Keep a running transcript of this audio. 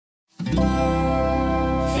Feral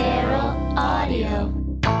Audio.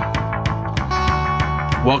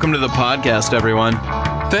 Welcome to the podcast, everyone.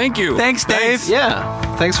 Thank you. Thanks, Dave.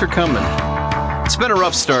 Yeah, thanks for coming. It's been a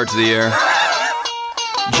rough start to the year.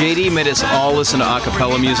 JD made us all listen to a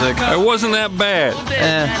cappella music. It wasn't that bad.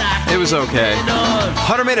 It was okay.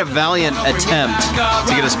 Hunter made a valiant attempt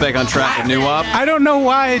to get us back on track with New Op. I don't know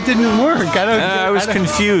why it didn't work. I was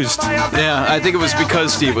confused. Yeah, I think it was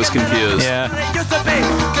because Steve was confused. Yeah.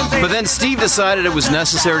 But then Steve decided it was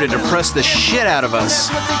necessary to depress the shit out of us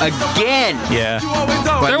again. Yeah.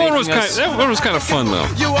 That one was kind of fun though.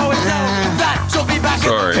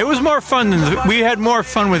 Sorry. It was more fun than we had more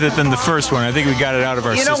fun with it than the first one. I think we got it out of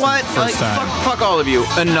our You know system what? the first time. Fuck all of you.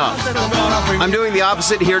 Enough. I'm doing the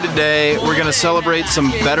opposite here today. We're going to celebrate some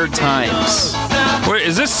better times. Wait,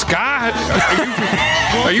 is this ska?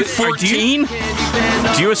 Are you 14?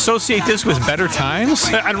 Do you associate this with better times?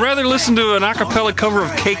 I'd rather listen to an a cappella cover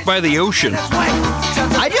of Cake by the Ocean.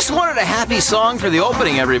 I just wanted a happy song for the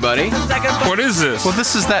opening, everybody. What is this? Well,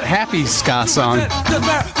 this is that happy ska song.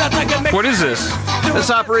 What is this?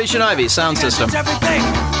 That's Operation Ivy sound system.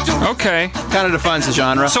 Okay. Kind of defines the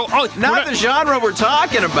genre. So, not the genre we're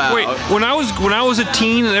talking about. Wait, when I was a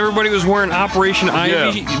teen and everybody was wearing Operation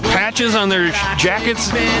Ivy patches on their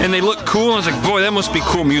jackets and they looked cool, I was like, boy, that must be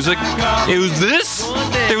cool music. It was this?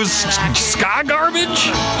 It was ska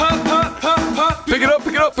garbage? Pick it up,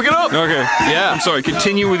 pick it up, pick it up. Okay. Yeah. I'm sorry.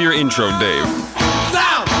 Continue with your intro, Dave.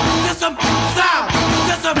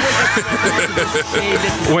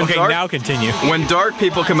 Now continue. When dark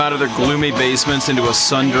people come out of their gloomy basements into a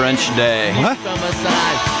sun-drenched day. What?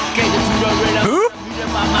 Who?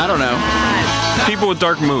 I don't know. People with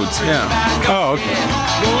dark moods. Yeah. Oh,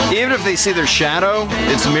 okay. Even if they see their shadow,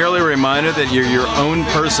 it's merely a reminder that you're your own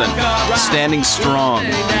person, standing strong.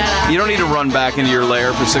 You don't need to run back into your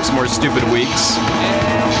lair for 6 more stupid weeks.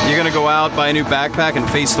 You're gonna go out, buy a new backpack, and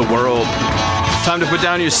face the world. Time to put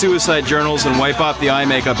down your suicide journals and wipe off the eye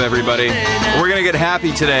makeup, everybody. We're gonna get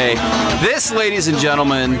happy today. This, ladies and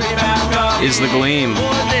gentlemen, is the Gleem.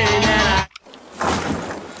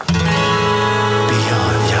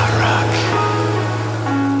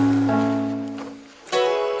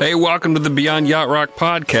 Hey, welcome to the Beyond Yacht Rock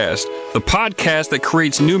podcast, the podcast that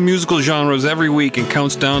creates new musical genres every week and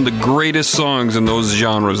counts down the greatest songs in those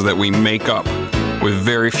genres that we make up with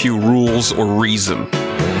very few rules or reason.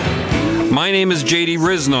 My name is JD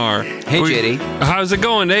Riznar. Hey, JD. How's it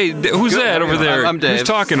going? Hey, who's Good, that over there? I'm Dave. Who's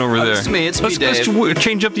talking over there? It's me, Dave. Let's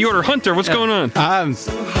change up the order. Hunter, what's going on? I'm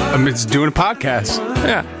just doing a podcast.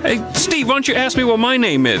 Yeah. Hey, Steve, why don't you ask me what my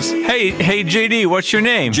name is? Hey, JD, what's your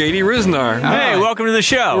name? JD Riznar. Hey, welcome to the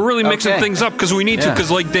show. We're really mixing Okay. things up because we need to,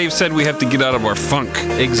 because like Dave said, we have to get out of our funk.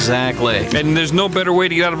 Exactly. And there's no better way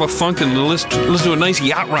to get out of a funk than to listen to a nice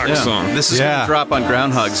yacht rock song. This is gonna drop on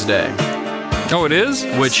Groundhog's Day, Oh, it is?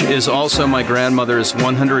 which is also my grandmother's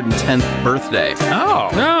 110th birthday. Oh.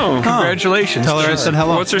 No. Congratulations. Tell her I said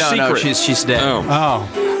hello. What's her No, secret? no, she's dead. Oh.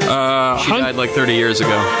 Oh. She died like 30 years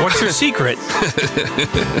ago. What's your secret?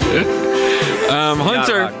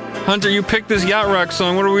 Hunter, you picked this yacht rock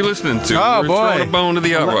song. What are we listening to? Oh, We're boy. throwing a bone to the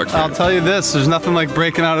yacht rock I'll song. tell you this, there's nothing like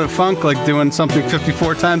breaking out of the funk like doing something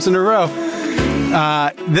 54 times in a row.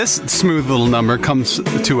 This smooth little number comes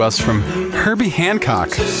to us from Herbie Hancock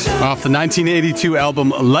off the 1982 album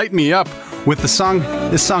Light Me Up with the song,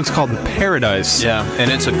 this song's called Paradise. Yeah,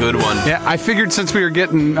 and it's a good one. Yeah, I figured since we were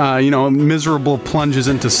getting, miserable plunges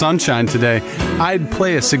into sunshine today, I'd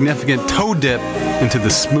play a significant toe dip into the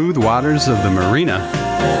smooth waters of the marina.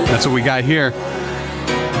 That's what we got here.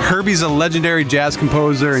 Herbie's a legendary jazz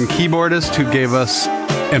composer and keyboardist who gave us,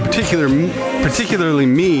 in particularly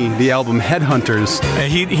me, the album Headhunters.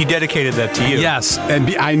 He dedicated that to you. Yes, and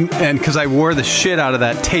because I wore the shit out of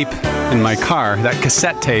that tape in my car, that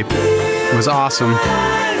cassette tape. It was awesome.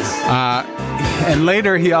 And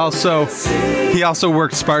later he also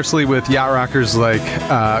worked sparsely with yacht rockers like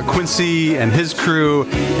Quincy and his crew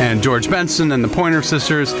and George Benson and the Pointer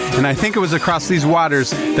Sisters. And I think it was across these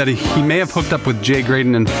waters that he may have hooked up with Jay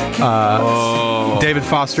Graydon and David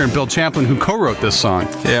Foster and Bill Champlin, who co-wrote this song.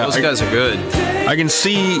 Yeah, Those guys are good. I can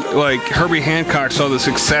see, like, Herbie Hancock saw the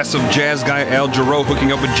success of jazz guy Al Jarreau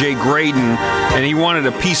hooking up with Jay Graydon, and he wanted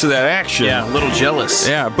a piece of that action. Yeah, a little jealous.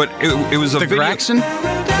 Yeah, but it was a The video. Graxon?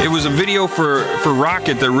 It was a video for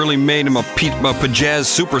Rocket that really made him a jazz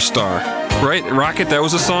superstar. Right? Rocket, that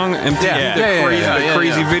was a song? Yeah.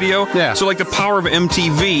 Crazy video? Yeah. So, like, the power of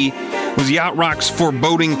MTV was Yacht Rock's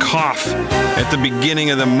foreboding cough at the beginning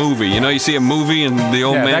of the movie. You know, you see a movie and the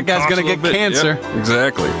old man that guy's coughs gonna a little get bit. cancer. Yep,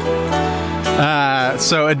 exactly.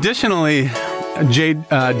 So additionally, Jay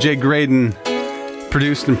Graydon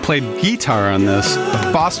produced and played guitar on this.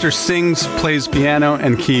 Foster sings, plays piano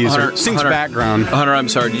and keys, or sings background. Hunter, I'm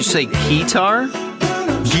sorry. Did you say guitar?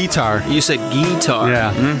 Guitar. You said guitar.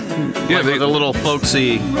 Yeah. Yeah, Like with a little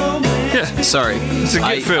folksy. Yeah. Sorry. It's a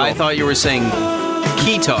good fill. I thought you were saying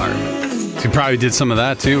guitar. He probably did some of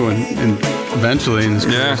that too, and eventually in his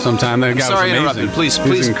career sometime. That guy Sorry, was amazing. interrupted. Please, He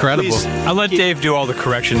was please, incredible. please. I'll let Dave do all the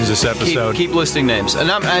corrections this episode. Keep listing names. And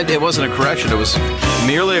it wasn't a correction. It was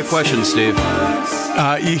merely a question, Steve.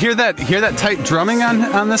 You hear that tight drumming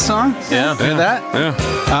on this song? Yeah. Hear that?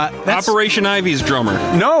 Yeah. That's, Operation Ivy's drummer.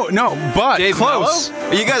 No, but Dave close. Mello?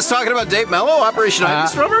 Are you guys talking about Dave Mello, Operation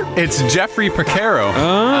Ivy's drummer? It's Jeffrey Porcaro.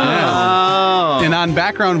 Oh. And on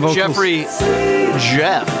background vocals,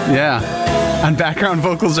 Jeff. Yeah. On background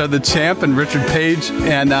vocals are the Champ and Richard Page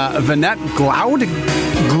and Vanette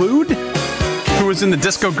Glued, who was in the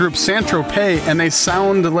disco group Saint-Tropez, and they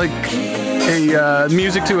sound like a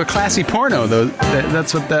music to a classy porno. Though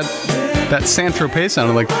that's what that Saint-Tropez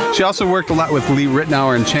sounded like. She also worked a lot with Lee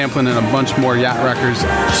Ritenour and Champlin and a bunch more yacht rockers.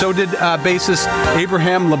 So did bassist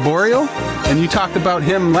Abraham Laborio, and you talked about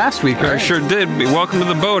him last week, right? I sure did. Welcome to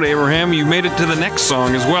the boat, Abraham. You made it to the next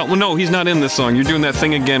song as well. Well, no, he's not in this song. You're doing that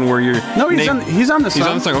thing again where you're... No, he's on the song. He's on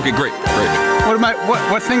the song. Okay, great.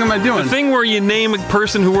 What thing am I doing? The thing where you name a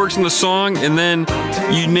person who works in the song, and then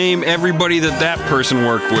you name everybody that person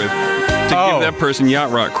worked with to give that person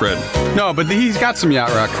yacht rock cred. No, but he's got some yacht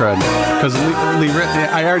rock cred because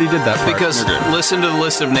I already did that part. Because listen to the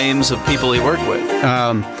list of names of people he worked with.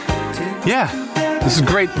 Yeah, this is a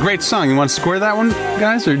great song. You want to score that one,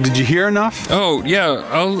 guys, or did you hear enough? Oh yeah,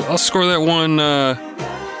 I'll score that one. I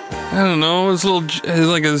don't know. It's a little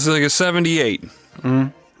it's like a 78.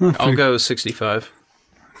 I'll go 65.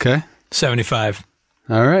 Okay, 75.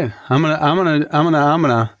 all right. I'm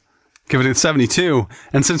gonna give it a 72.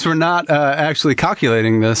 And since we're not actually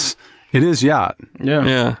calculating this, it is yacht.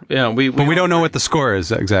 Yeah. But we don't know what the score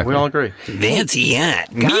is exactly. We all agree. Fancy yacht,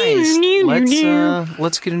 Guys,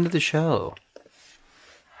 let's get into the show.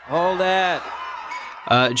 Hold that.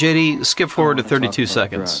 JD, skip forward to 32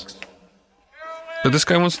 seconds. But this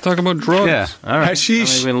guy wants to talk about drugs. Yeah. All right.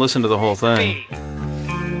 Hashish. I'm going to listen to the whole thing.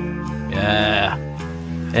 Yeah.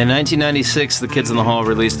 In 1996, the Kids in the Hall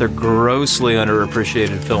released their grossly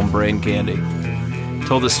underappreciated film Brain Candy. It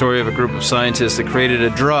told the story of a group of scientists that created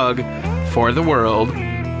a drug for the world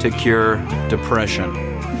to cure depression.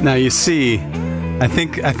 Now you see, I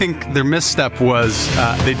think their misstep was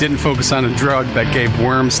they didn't focus on a drug that gave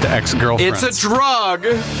worms to ex-girlfriends. It's a drug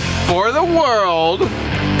for the world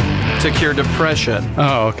to cure depression.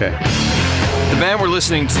 Oh, okay. The band we're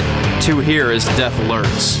listening to here is Death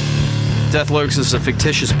Lurks. Death Lurks is a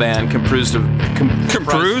fictitious band comprised of...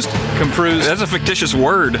 Comprised? That's a fictitious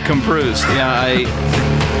word. Comprised. Yeah, I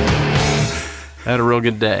had a real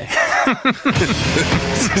good day.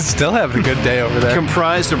 Still having a good day over there.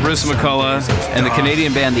 Comprised of Bruce McCullough and the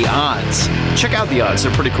Canadian band The Odds. Check out The Odds.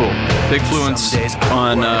 They're pretty cool. Big influence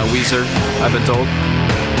on Weezer, I've been told.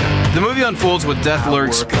 The movie unfolds with Death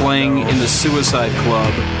Lurks playing in the Suicide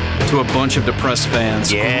Club to a bunch of depressed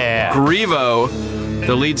fans. Yeah. Grievo,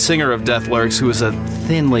 the lead singer of Death Lurks, who is a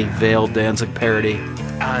thinly veiled Danzig parody,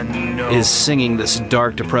 is singing this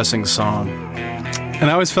dark, depressing song. And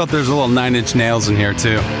I always felt there's a little 9 Inch Nails in here,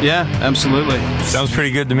 too. Yeah, absolutely. Sounds pretty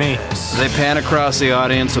good to me. They pan across the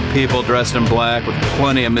audience of people dressed in black with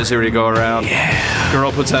plenty of misery to go around. Yeah.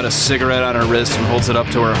 Girl puts out a cigarette on her wrist and holds it up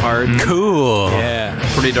to her heart. Cool. Yeah.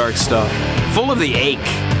 Pretty dark stuff. Full of the ache,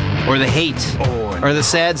 or the hate, or the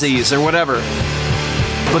sadsies, or whatever.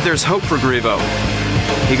 But there's hope for Grievo.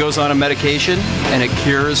 He goes on a medication, and it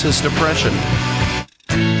cures his depression.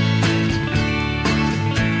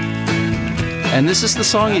 And this is the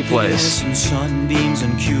song he plays.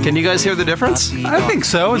 Can you guys hear the difference? I think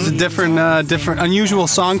so. It's a different, unusual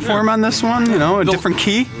song form on this one. You know, a different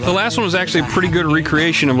key. The last one was actually a pretty good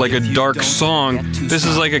recreation of like a dark song. This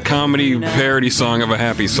is like a comedy parody song of a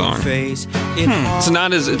happy song. It's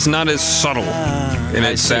not as subtle in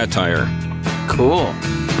its satire. Cool.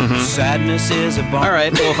 All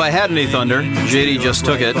right, well, if I had any thunder, JD just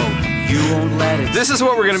took it. This is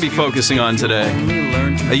what we're going to be focusing on today.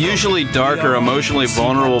 A usually dark or emotionally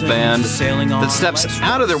vulnerable band that steps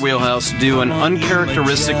out of their wheelhouse to do an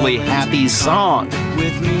uncharacteristically happy song.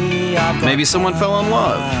 Maybe someone fell in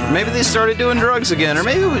love. Or maybe they started doing drugs again. Or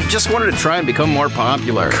maybe we just wanted to try and become more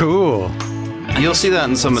popular. Cool. You'll see that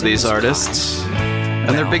in some of these artists.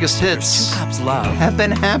 And their biggest hits have been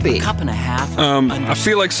happy. I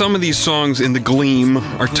feel like some of these songs in the Gleem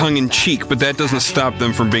are tongue-in-cheek, but that doesn't stop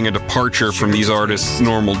them from being a departure from these artists'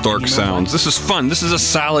 normal dark sounds. This is fun. This is a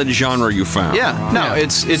solid genre you found. Yeah, no,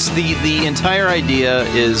 it's the entire idea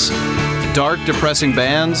is dark, depressing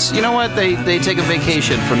bands, you know what? They take a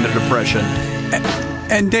vacation from their depression.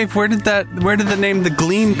 And Dave, where did the name The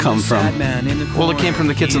Gleem come from? Well, it came from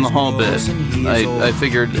the Kids in the Hall bit. I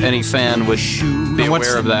figured any fan would be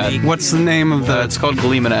aware of that. What's the name of the... It's called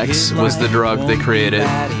Gleem was the drug they created.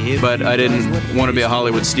 But I didn't want to be a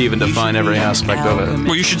Hollywood Steve and define every aspect of it.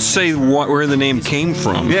 Well, you should say where the name came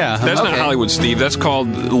from. Yeah. That's not Hollywood Steve. That's called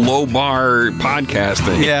low bar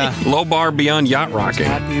podcasting. Yeah. Low bar beyond yacht rocking.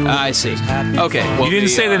 I see. Okay. Well, You didn't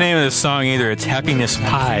say the name of the song either. It's Happiness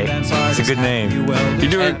Pie. It's a good name.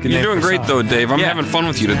 You're doing great, though, Dave. I'm having fun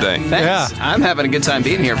with you today. Thanks. Yeah. I'm having a good time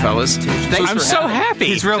being here, fellas. I'm so happy.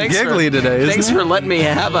 He's real giggly today, isn't Thanks he? for letting me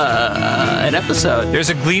have an episode. There's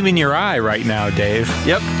a gleam in your eye right now, Dave.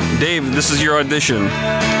 Yep. Dave, this is your audition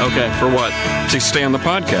Okay, for what? to stay on the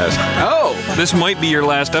podcast. Oh! This might be your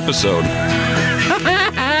last episode.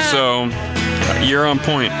 So, you're on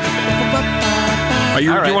point. Do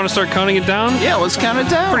you want to start counting it down? Yeah, let's count it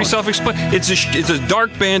down. Pretty self-explanatory. It's a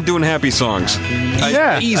dark band doing happy songs.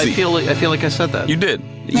 Easy. I feel like I said that. You did.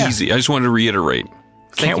 Easy. I just wanted to reiterate.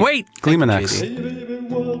 Can't wait. Gleemonex.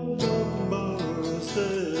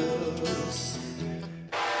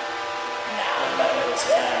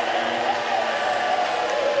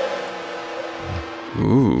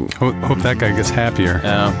 Ooh. Hope that guy gets happier.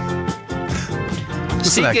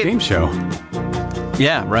 This is that game show.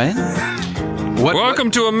 Yeah, right? Welcome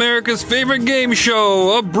to America's favorite game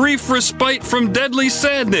show, a brief respite from deadly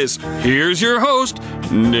sadness. Here's your host,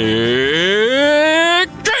 Nick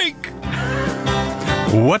Drake.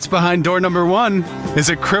 What's behind door number 1? Is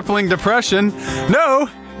it crippling depression? No,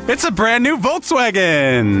 it's a brand new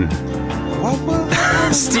Volkswagen.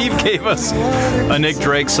 Steve gave us a Nick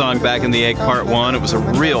Drake song back in the Egg Part 1. It was a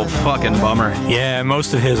real fucking bummer. Yeah,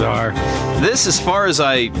 most of his are. This, as far as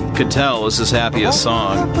I could tell, is his happiest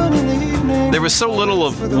song. There was so little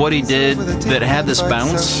of what he did that had this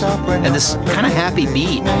bounce and this kind of happy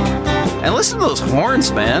beat. And listen to those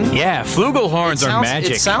horns, man. Yeah, flugelhorns are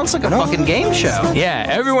magic. It sounds like a fucking game show. Yeah,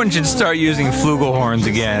 everyone should start using flugelhorns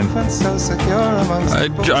again.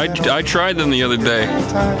 I tried them the other day.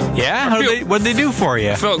 Yeah? What'd they do for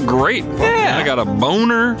you? Felt great. Yeah. I got a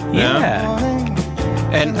boner. Yeah.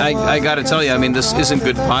 And I got to tell you, I mean, this isn't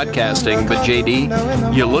good podcasting, but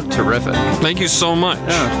JD, you look terrific. Thank you so much.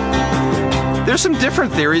 There's some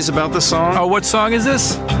different theories about the song. Oh, what song is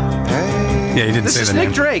this? Yeah, you didn't This say is the Nick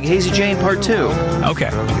name. Drake, Hazy Jane Part 2. Okay.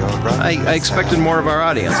 I expected more of our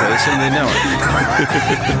audience. I assume they know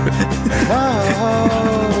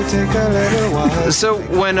it. So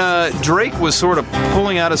when Drake was sort of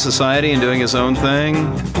pulling out of society and doing his own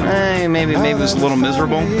thing, maybe it was a little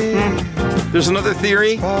miserable. There's another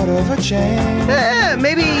theory.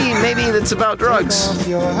 Maybe that's about drugs.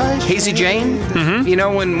 Hazy Jane. Mm-hmm. You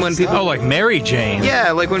know when people. Oh, like Mary Jane.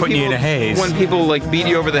 Yeah, like when putting people you in a haze. When people like beat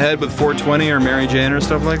you over the head with 420 or Mary Jane or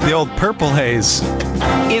stuff like that. The old purple haze.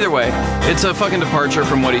 Either way, it's a fucking departure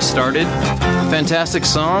from what he started. Fantastic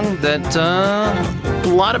song that a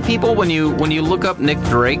lot of people, when you look up Nick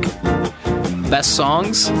Drake best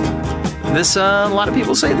songs, this a lot of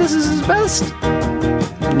people say this is his best.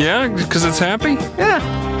 Yeah, because it's happy?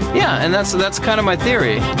 Yeah, and that's kind of my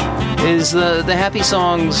theory. Is the happy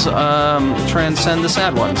songs transcend the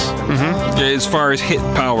sad ones. Mm-hmm. As far as hit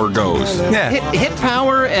power goes. Yeah. Hit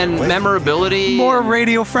power and memorability. More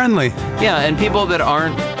radio friendly. Yeah, and people that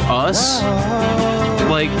aren't us,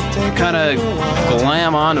 like, kind of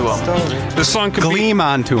glam onto them. The song could Gleam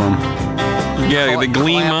onto him. Yeah, the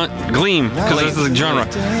Gleem, because this is the genre.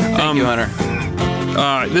 Thank you, Hunter.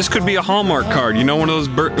 This could be a Hallmark card. You know, one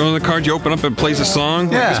of the cards you open up and plays a song.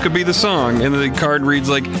 Yeah. This could be the song, and the card reads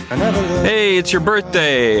like, "Hey, it's your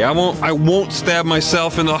birthday. I won't stab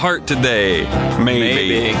myself in the heart today.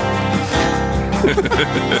 Maybe."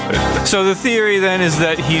 So the theory then is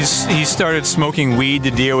that he started smoking weed to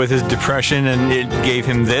deal with his depression, and it gave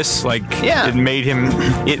him this. Like, Yeah. it made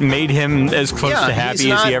him as close to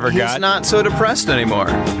happy as he ever got. He's not so depressed anymore.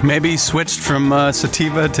 Maybe he switched from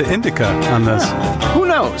sativa to indica on this. Who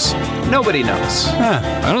knows? Nobody knows.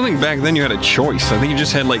 I don't think back then you had a choice. I think you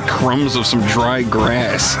just had like crumbs of some dry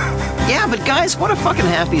grass. Yeah, but guys, what a fucking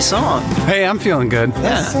happy song. Hey, I'm feeling good.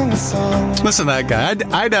 Yeah. Listen to that guy.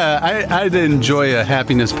 I'd enjoy a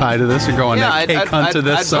happiness pie to this, or go on a cake hunt to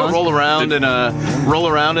this I'd song. roll around in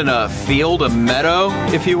a field, a meadow,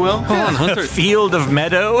 if you will. Hold on, Hunter. A field of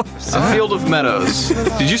meadow. A field of meadows.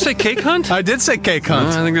 Did you say cake hunt? I did say cake hunt.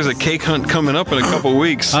 I think there's a cake hunt coming up in a couple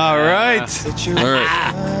weeks. All right. All right.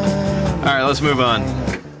 All right, let's move on.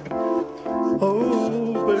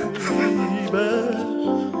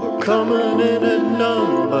 Coming in at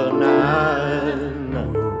number 9.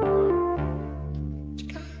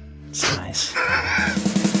 nice.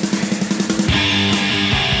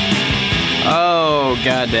 Oh,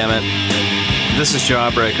 God damn it. This is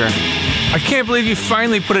Jawbreaker. I can't believe you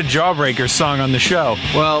finally put a Jawbreaker song on the show.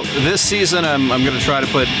 Well, this season I'm going to try to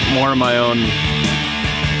put more of my own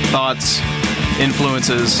thoughts,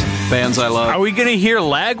 influences, bands I love. Are we going to hear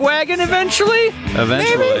Lagwagon eventually?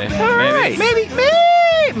 Eventually. Maybe. All right.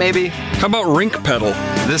 Maybe. How about Rink Pedal?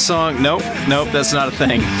 This song, nope, that's not a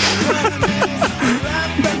thing.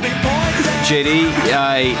 JD,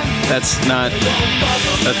 that's not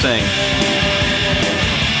a thing.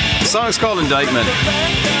 The song's called Indictment.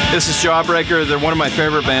 This is Jawbreaker. They're one of my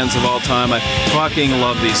favorite bands of all time. I fucking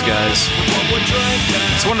love these guys.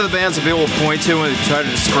 It's one of the bands that people will point to when they try to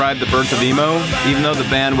describe the birth of emo, even though the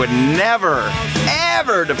band would never,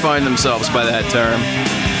 ever define themselves by that term.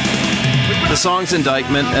 The song's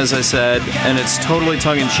Indictment, as I said, and it's totally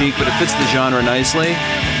tongue-in-cheek, but it fits the genre nicely.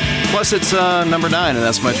 Plus, it's number 9, and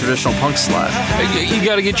that's my traditional punk slot. You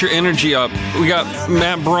got to get your energy up. We got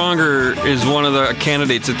Matt Bronger is one of the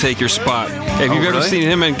candidates to take your spot. Have you ever seen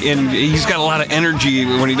him? And he's got a lot of energy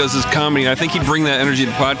when he does his comedy. I think he'd bring that energy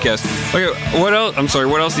to the podcast. Okay, what else? I'm sorry.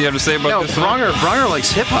 What else do you have to say about this song? Bronger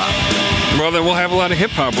likes hip hop. Well, then we'll have a lot of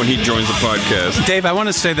hip hop when he joins the podcast. Dave, I want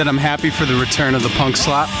to say that I'm happy for the return of the punk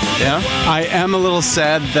slot. Yeah? I am a little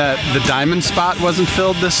sad that the Diamond spot wasn't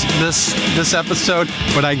filled this episode,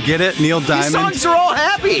 but I get it. Neil Diamond. These songs are all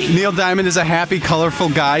happy. Neil Diamond is a happy, colorful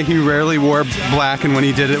guy. He rarely wore black, and when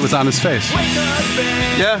he did, it was on his face.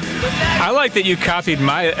 Yeah. I like that you copied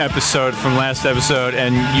my episode from last episode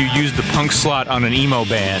and you used the punk slot on an emo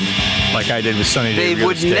band, like I did with Sunny Day They Real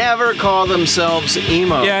would Estate. never call themselves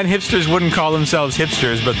emo. Yeah, and hipsters wouldn't call themselves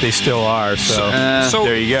hipsters, but they still are. So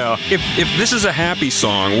there you go. If this is a happy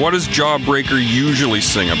song, what does Jawbreaker usually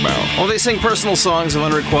sing about? Well, they sing personal songs of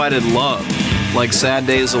unrequited love, like Sad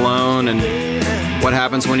Days Alone and What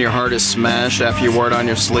Happens When Your Heart Is Smashed After You Wore It on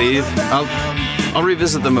Your Sleeve. I'll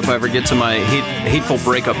revisit them if I ever get to my hateful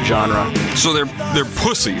breakup genre. So they're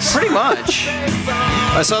pussies. Pretty much.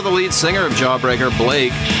 I saw the lead singer of Jawbreaker,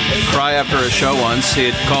 Blake, cry after a show once.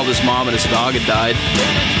 He had called his mom and his dog had died.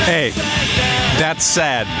 Hey, that's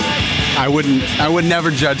sad. I would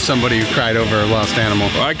never judge somebody who cried over a lost animal.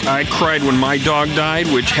 I cried when my dog died,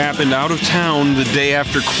 which happened out of town the day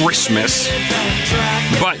after Christmas.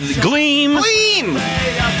 But Gleem!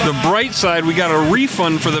 The bright side, we got a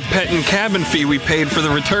refund for the pet and cabin fee we paid for the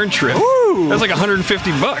return trip. Ooh. That's like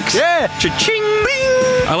 $150. Yeah. Cha-ching!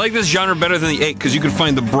 Bing! I like this genre better than the 8 because you can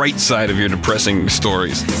find the bright side of your depressing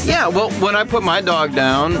stories. Yeah, well, when I put my dog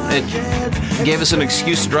down, it gave us an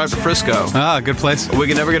excuse to drive to Frisco. Ah, good place. We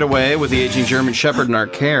could never get away with the aging German Shepherd in our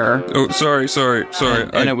care. Oh, sorry.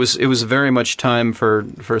 And it was very much time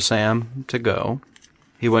for Sam to go.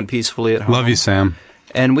 He went peacefully at home. Love you, Sam.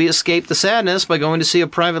 And we escaped the sadness by going to see a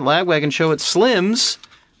private Lagwagon show at Slim's,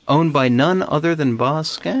 owned by none other than Boss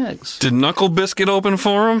Skaggs. Did Knuckle Biscuit open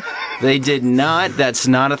for him? They did not. That's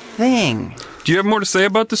not a thing. Do you have more to say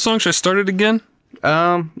about this song? Should I start it again?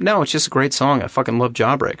 No, it's just a great song. I fucking love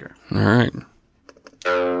Jawbreaker. All right.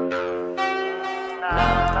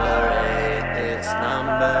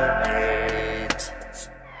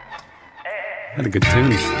 Had a good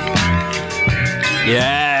tune.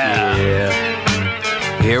 Yeah.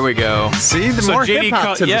 Here we go. See, the So more JD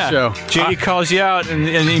hip-hop to the show. JD calls you out, and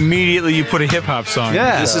immediately you put a hip hop song.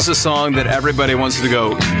 Yeah. This is a song that everybody wants to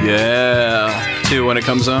go, yeah, to when it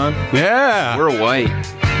comes on. Yeah. We're white.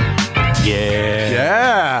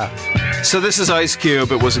 Yeah. So this is Ice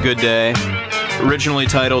Cube, It Was a Good Day. Originally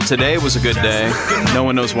titled Today Was a Good Day. No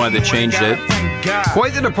one knows why they changed it.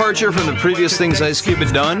 Quite the departure from the previous things Ice Cube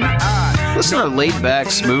had done. Listen to our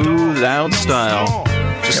laid-back, smooth-out style.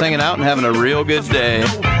 Just hanging out and having a real good day.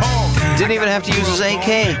 Didn't even have to use his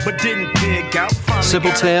AK.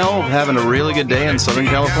 Simple tale of having a really good day in Southern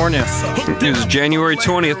California. It was January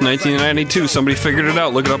 20th, 1992. Somebody figured it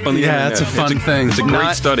out. Look it up on the internet. Yeah, that's a fun thing. It's a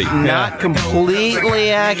great study. Not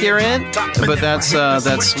completely accurate, but that's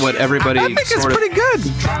what everybody I think it's sort of... pretty good.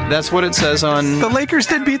 That's what it says on... The Lakers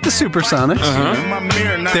did beat the Supersonics.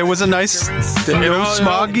 There was a nice,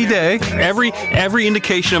 smoggy day. Every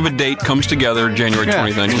indication of a date comes together January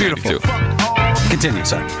 20th, 1992. Continue,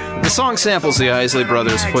 sorry. The song samples the Isley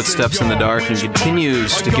Brothers' Footsteps in the Dark and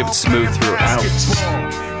continues to give it smooth throughout.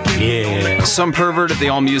 Yeah. Some pervert at the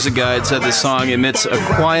All Music Guide said this song emits a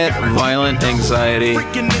quiet, violent anxiety,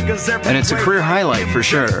 and it's a career highlight for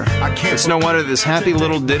sure. It's no wonder this happy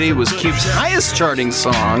little ditty was Cube's highest charting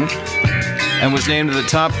song and was named to the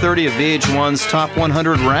top 30 of VH1's top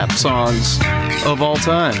 100 rap songs. of all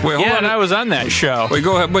time. Wait, hold Yeah, on. and I was on that show. Wait,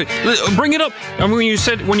 go ahead. Wait, bring it up. I mean,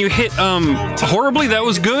 when you hit horribly, that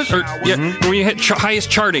was good. Or when you hit highest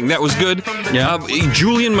charting, that was good. Yeah.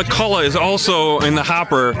 Julian McCullough is also in the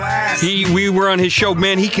hopper. We were on his show.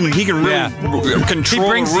 Man, he can really control. He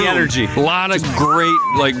brings the the room. energy. A lot of great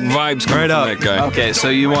vibes coming from that guy. Okay, so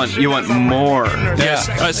you want more. Yes,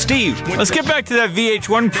 Steve. Let's get back to that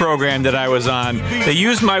VH1 program that I was on. They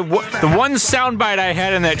used the one soundbite I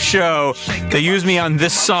had in that show. They used me on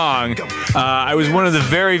this song. I was one of the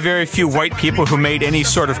very, very few white people who made any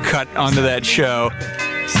sort of cut onto that show.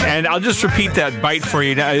 And I'll just repeat that bite for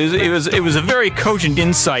you. Now, it was a very cogent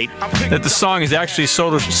insight that the song is actually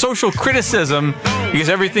social criticism, because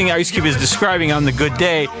everything Ice Cube is describing on The Good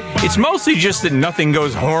Day, it's mostly just that nothing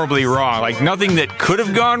goes horribly wrong. Like, nothing that could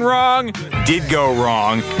have gone wrong did go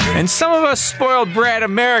wrong. And some of us spoiled brat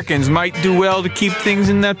Americans might do well to keep things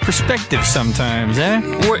in that perspective sometimes, eh?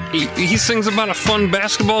 He sings about a fun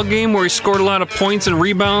basketball game where he scored a lot of points and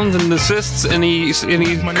rebounds and assists, and he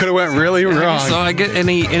Could have went really wrong. So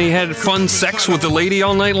and he had fun sex with the lady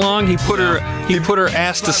all night long. He put her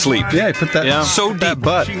ass to sleep. Yeah, he put that So that deep.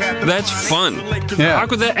 butt. That's fun. Yeah. How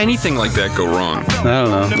could anything like that go wrong?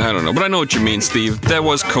 I don't know. But I know what you mean, Steve. That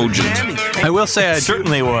was cogent. I will say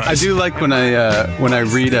Certainly was. I do like when I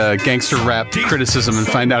read a gangster rap criticism and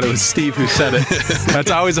find out it was Steve who said it.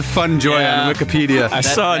 That's always a fun joy on Wikipedia. I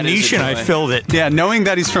saw a that is niche and I joy. filled it. Yeah, knowing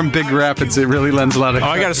that he's from Big Rapids, it really lends a lot of Oh,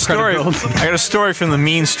 I got a story. credibility. I got a story from the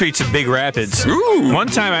mean streets of Big Rapids. Ooh. One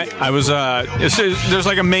time I was there's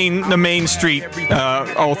like the main street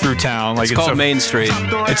all through town. Like It's called Main Street.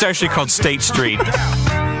 It's actually called State Street.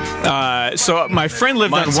 So my friend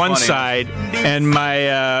lived Mine's on one funny. side, and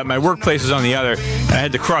my workplace was on the other. And I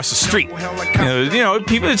had to cross the street. You know,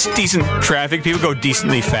 people. It's decent traffic. People go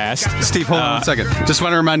decently fast. Steve, hold on 1 second. Just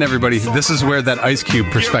want to remind everybody, this is where that Ice Cube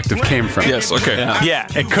perspective came from. Yes, okay. Yeah.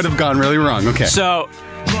 It could have gone really wrong. Okay. So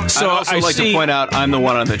I'd also like to point out I'm the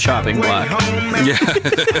one on the chopping block.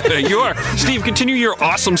 Yeah, you are. Steve, continue your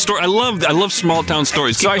awesome story. I love small town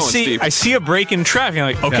stories. Keep So going, Steve. I see a break in traffic.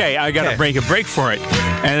 I'm like, okay, I got to break a break for it.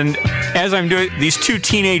 And as I'm doing, these two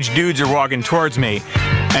teenage dudes are walking towards me.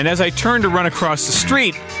 And as I turn to run across the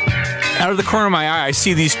street, out of the corner of my eye, I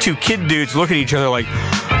see these two kid dudes look at each other like,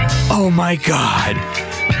 oh my God.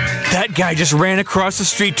 That guy just ran across the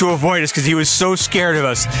street to avoid us because he was so scared of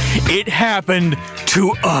us. It happened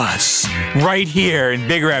to us right here in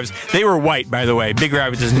Big Rapids. They were white, by the way. Big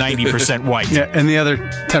Rapids is 90% white. Yeah, and the other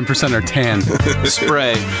 10% are tan.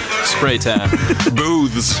 Spray tan.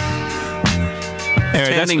 Booths.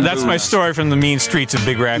 Anyway, Tanning that's my booths. story from the mean streets of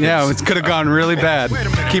Big Rapids. Yeah, it could have gone really bad.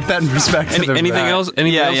 Keep that in perspective. Anything else?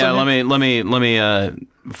 Anything else Yeah. on there? Let me.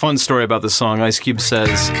 Fun story about the song. Ice Cube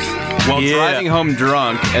says, while driving home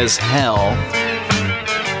drunk as hell,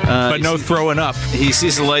 but no throwing up. he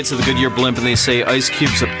sees the lights of the Goodyear blimp, and they say, "Ice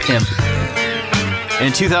Cube's a pimp."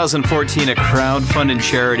 In 2014, a crowdfunded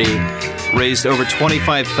charity raised over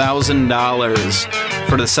 $25,000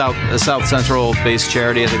 for the South Central based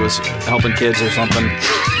charity. I think it was helping kids or something.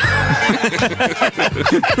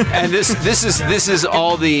 And this is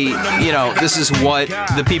all the, this is what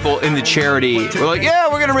the people in the charity were like, yeah,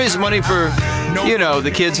 we're gonna raise money for,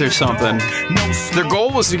 the kids or something. Their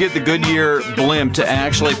goal was to get the Goodyear blimp to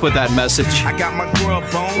actually put that message.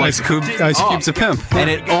 Ice Cube's a pimp. And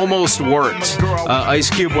it almost worked. Ice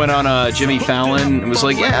Cube went on Jimmy Fallon and was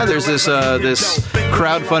like, yeah, there's this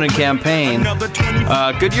crowdfunding campaign.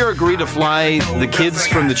 Goodyear agreed to fly the kids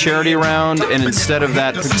from the charity around, and instead of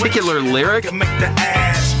that particular lyric,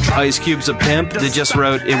 Ice Cube's a pimp, they just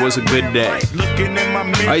wrote, it was a good day.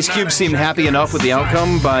 Ice Cube seemed happy enough with the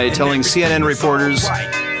outcome by telling CNN reporters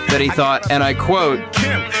that he thought, and I quote,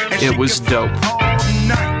 it was dope.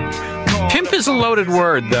 Pimp is a loaded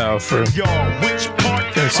word, though, for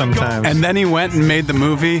sometimes. And then he went and made the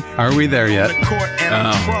movie Are We There Yet?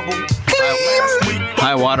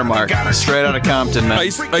 High watermark, straight out of Compton, man.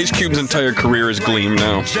 Ice Cube's entire career is Gleem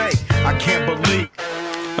now.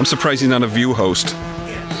 I'm surprised he's not a View host.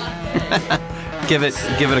 Give it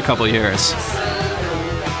a couple years.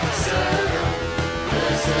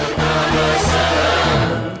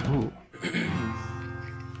 Ooh.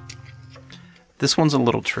 This one's a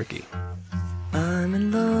little tricky. I'm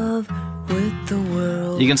in love with the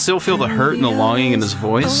world. You can still feel the hurt and the longing in his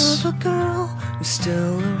voice,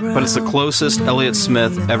 but it's the closest Elliott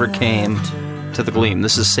Smith ever came to the Gleem.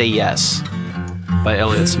 This is Say Yes. by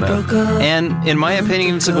Elliott Smith. And in my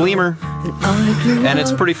opinion, it's a gleamer. And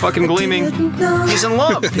it's pretty fucking gleaming. He's in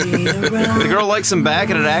love. The girl likes him back,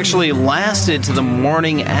 and it actually lasted to the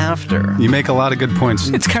morning after. You make a lot of good points.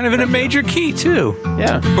 It's kind of in a major key, too.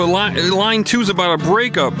 Yeah. But line 2 is about a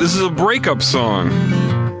breakup. This is a breakup song.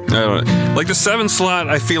 I don't know. Like the 7 slot,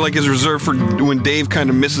 I feel like is reserved for when Dave kind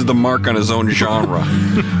of misses the mark on his own genre.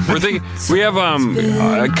 We have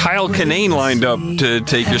Kyle Kinane lined up to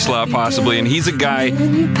take your slot possibly, and he's a guy.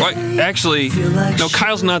 Well, actually, no,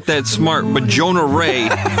 Kyle's not that smart, but Jonah Ray,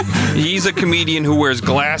 he's a comedian who wears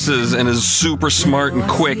glasses and is super smart and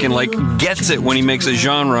quick and like gets it when he makes a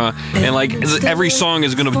genre, and like every song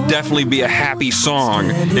is going to definitely be a happy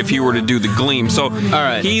song if he were to do the Gleem. So, all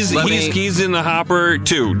right, he's in the hopper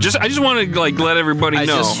too. I just want to like let everybody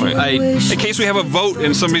know. In case we have a vote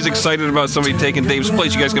and somebody's excited about somebody taking Dave's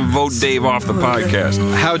place, you guys can vote Dave off the podcast.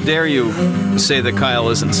 How dare you say that Kyle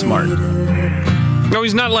isn't smart? No,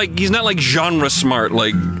 he's not like genre smart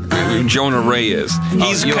like Jonah Ray is.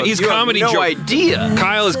 He's comedy joke. No idea.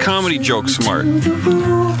 Kyle is comedy joke smart.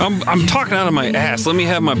 I'm talking out of my ass. Let me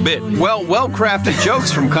have my bit. Well-crafted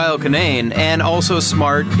jokes from Kyle Kinane, and also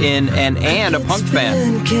smart and a punk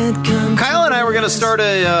fan. Kyle and I were going to start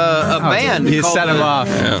a band. You set him off.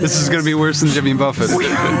 Yeah. This is going to be worse than Jimmy Buffett. We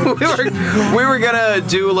were going to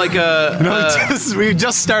do like we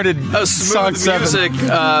just started a song smooth 7. music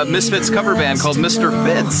Misfits cover band called Mr.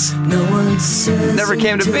 Fitz. Never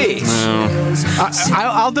came to be.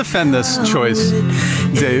 I'll defend this choice,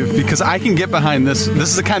 Dave, because I can get behind this. This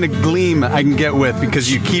is the kind of Gleem I can get with,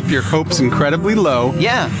 because you keep your hopes incredibly low.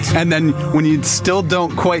 Yeah. And then when you still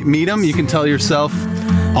don't quite meet them, you can tell yourself,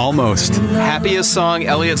 almost. Happiest song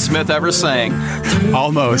Elliott Smith ever sang.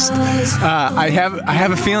 Almost. I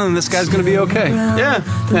have a feeling this guy's going to be okay. Yeah.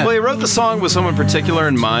 Well, he wrote the song with someone particular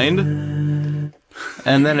in mind,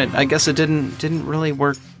 and then I guess it didn't really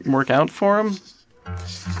work out for him.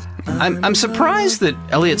 I'm surprised that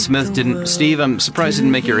Elliott Smith didn't. Steve, I'm surprised he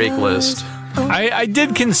didn't make your ache list. I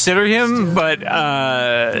did consider him, but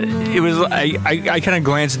it was I kind of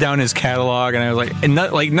glanced down his catalog, and I was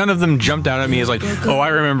like, none of them jumped out at me as like, oh, I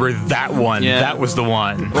remember that one. Yeah. That was the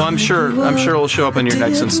one. Well, I'm sure it'll show up in your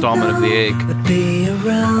next installment of the ache.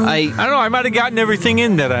 I don't know. I might have gotten everything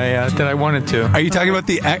in that I wanted to. Are you talking about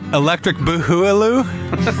the electric boohooaloo?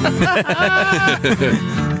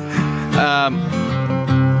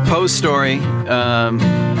 Poe's story.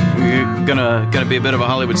 We're gonna be a bit of a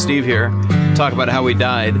Hollywood Steve here. Talk about how he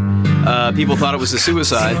died. People thought it was a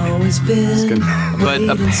suicide, but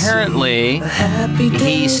apparently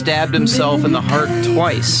he stabbed himself in the heart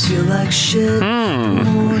twice,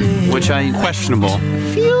 which I questionable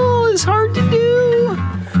feel is hard to do.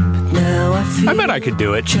 I bet I could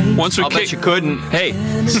do it. I'll bet you couldn't. Hey,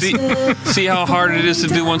 see how hard it is to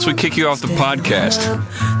do once we kick you off the podcast.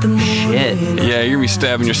 Shit. Yeah, you're gonna be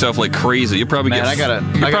stabbing yourself like crazy. You probably get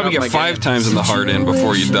 5 times in the heart end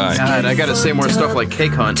before you die. God, I gotta say more stuff like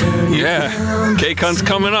cake hunt. Yeah, cake hunt's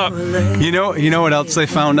coming up. You know what else they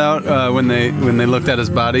found out when they looked at his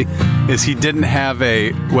body is he didn't have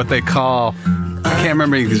what they call, I can't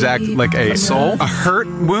remember the exact, like a hurt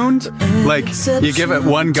wound. Like you give it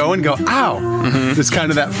one go and go, ow. Mm-hmm. It's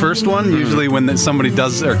kind of that first one. Usually when somebody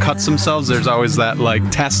does or cuts themselves, there's always that like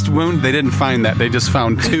test wound. They didn't find that. They just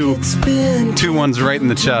found two ones right in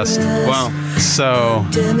the chest. Wow. So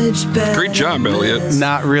great job, Elliott.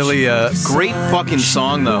 Not really a great fucking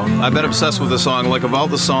song though. I've been obsessed with the song. Like of all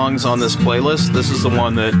the songs on this playlist, this is the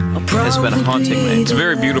one that has been haunting me. It's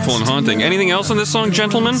very beautiful and haunting. Anything else on this song,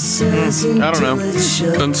 gentlemen? I don't know.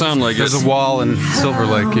 Doesn't sound like There's a wall in Silver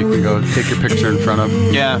Lake you can go take your picture in front of.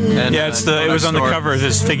 Yeah. And, it was on the cover of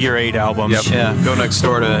his Figure 8 album. Yep. Yeah. Go next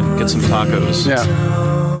door to get some tacos. Yeah.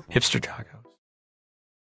 Hipster tacos.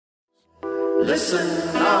 Listen,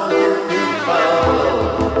 all you people.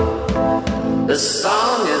 The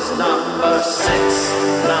song is number 6.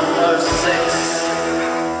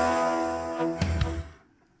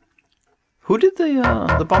 Who did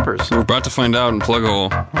the bumpers? We're about to find out in Plug Hole.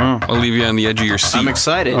 I'll leave you on the edge of your seat. I'm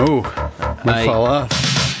excited. Oh, I fall off.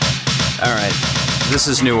 All right. This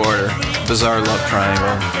is New Order. Bizarre Love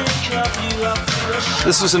Triangle.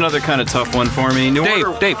 This was another kind of tough one for me.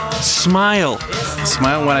 Dave, smile.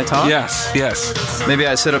 Smile when I talk? Yes. Maybe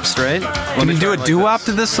I sit up straight? Can you do a doo-wop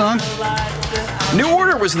to this song? New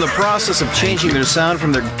Order was in the process of changing their sound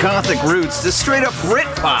from their gothic roots to straight-up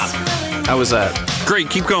Britpop. How was that? Great,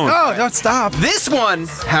 keep going. Oh, don't stop. This one,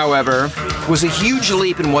 however, was a huge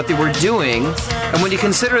leap in what they were doing, and when you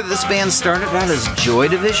consider that this band started out as Joy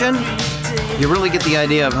Division, you really get the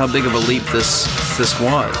idea of how big of a leap this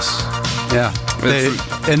was. Yeah.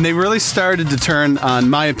 They really started to turn, on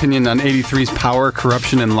my opinion, on 83's Power,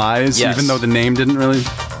 Corruption, and Lies, Yes. even though the name didn't really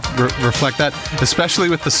reflect that, especially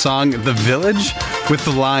with the song The Village, with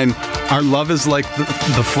the line, our love is like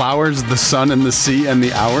the flowers, the sun, and the sea, and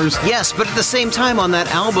the hours. Yes, but at the same time on that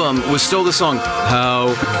album was still the song,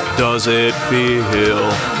 How Does It Feel?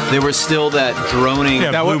 There was still that droning...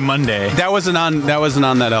 Yeah, Blue Monday. That wasn't on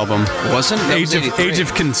that album. Wasn't? That was 83. Age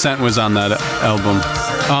of Consent was on that album.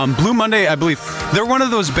 Blue Monday, I believe, they're one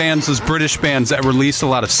of those bands, those British bands that released a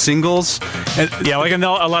lot of singles. Yeah, like a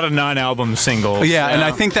lot of non-album singles. Yeah, and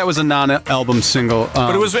I think that was a non-album single.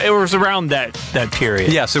 But it was around that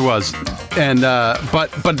period. Yes, it was. And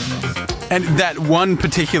but that one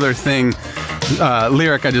particular thing,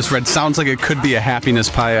 lyric I just read sounds like it could be a Happiness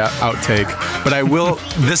Pie outtake. But I will.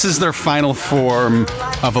 This is their final form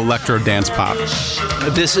of electro dance pop.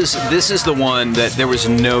 This is the one that there was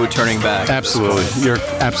no turning back. Absolutely, you're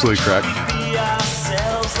absolutely correct.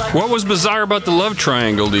 What was bizarre about the love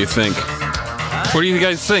triangle, do you think? What do you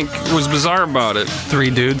guys think was bizarre about it? 3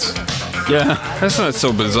 dudes. Yeah, That's not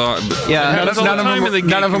so bizarre. yeah. None of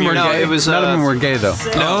them were No, gay. it was, None of them were gay though.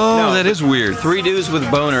 Oh, that is weird. 3 dudes with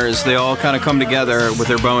boners. They all kind of come together with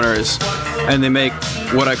their boners, and they make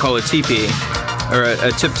what I call a teepee, or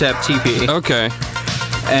a tip-tap teepee. Okay.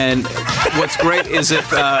 And what's great is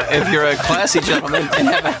if you're a classy gentleman and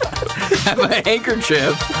have a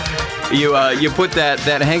handkerchief, you put that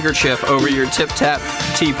handkerchief over your tip-tap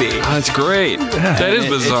teepee. Oh, that's great. That is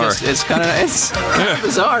bizarre. It's kind of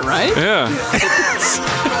bizarre, right? Yeah.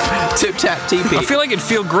 Tip-tap teepee. I feel like it'd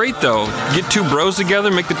feel great, though. Get 2 bros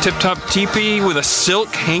together, make the tip-top teepee with a silk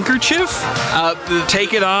handkerchief.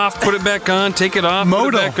 Take it off, put it back on, take it off,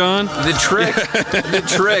 put it back on. The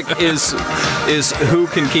trick is who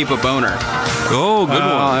can keep a boner. Oh, good one.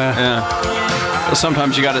 Yeah. Well,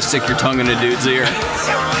 sometimes you got to stick your tongue in a dude's ear.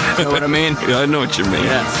 You know what I mean? Yeah, I know what you mean.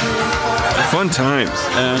 Yeah. Fun times.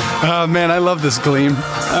 Oh man, I love this Gleem.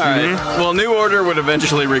 All right. Well, New Order would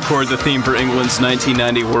eventually record the theme for England's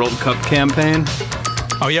 1990 World Cup campaign.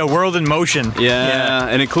 Oh yeah, World in Motion. Yeah,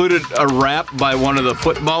 and included a rap by one of the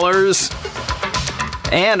footballers,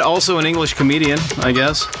 and also an English comedian, I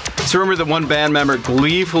guess. It's rumored that one band member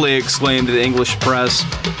gleefully exclaimed to the English press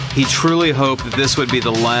he truly hoped that this would be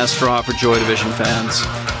the last straw for Joy Division fans.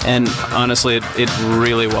 And honestly, it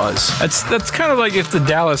really was. That's kind of like if the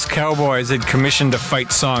Dallas Cowboys had commissioned a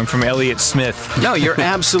fight song from Elliott Smith. No, you're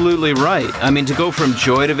absolutely right. I mean, to go from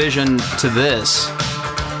Joy Division to this,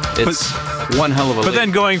 it's one hell of a leap. But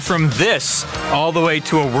then going from this all the way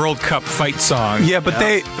to a World Cup fight song. Yeah, but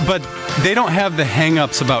they don't have the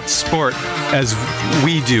hang-ups about sport as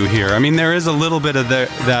we do here. I mean, there is a little bit of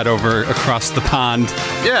that over across the pond.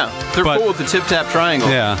 Yeah, they're cool with the tip-tap triangle.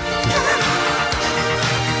 Yeah.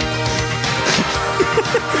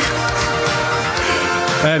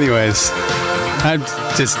 Anyways, I'm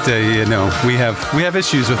just we have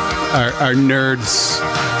issues with our nerds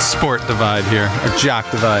sport divide here, our jock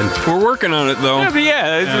divide. We're working on it, though.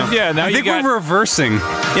 Yeah, but now I think we're reversing.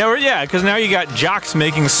 Yeah, because now you got jocks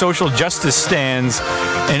making social justice stands,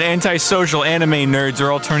 and antisocial anime nerds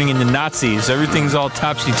are all turning into Nazis. Everything's all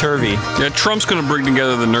topsy-turvy. Yeah, Trump's going to bring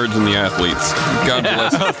together the nerds and the athletes. God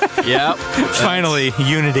bless. Yeah. Finally,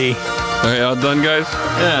 unity. All right, all done, guys?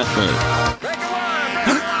 Yeah. All right.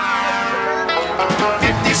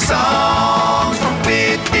 50 songs from 50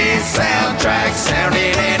 soundtracks sounding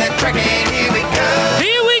in a track, and here we come.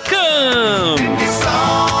 Here we come! 50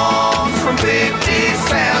 songs from 50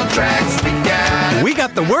 soundtracks. We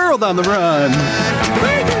got the world on the run.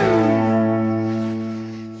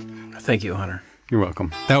 Thank you, Hunter. You're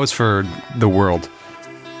welcome. That was for the world.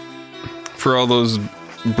 For all those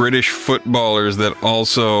British footballers that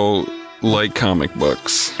also like comic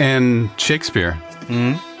books. And Shakespeare.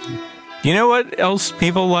 You know what else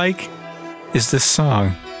people like? Is this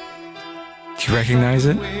song. Do you recognize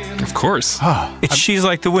it? Of course. It's She's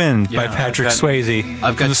Like the Wind by Patrick Swayze.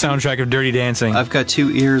 I've got from the soundtrack of Dirty Dancing. I've got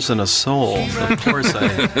 2 ears and a soul. Of course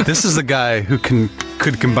I. This is the guy who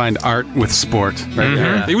could combine art with sport. Right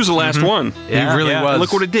there. He was the last one. He really was.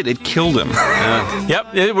 Look what it did. It killed him.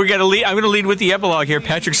 Yep, we're gonna lead. I'm going to lead with the epilogue here.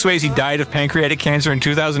 Patrick Swayze died of pancreatic cancer in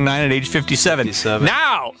 2009 at age 57.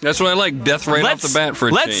 Now, That's what I like. Death right off the bat for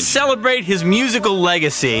a let's change. celebrate his musical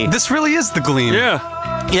legacy. This really is the Gleem.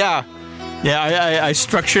 Yeah. Yeah. Yeah, I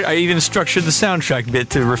even structured the soundtrack bit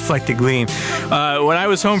to reflect the Gleem. When I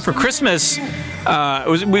was home for Christmas,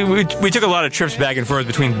 we took a lot of trips back and forth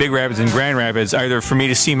between Big Rapids and Grand Rapids, either for me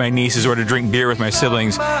to see my nieces or to drink beer with my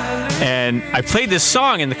siblings. And I played this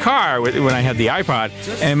song in the car when I had the iPod,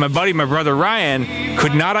 and my brother Ryan,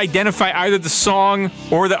 could not identify either the song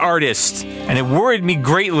or the artist, and it worried me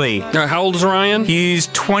greatly. How old is Ryan? He's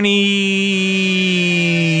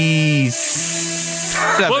 20.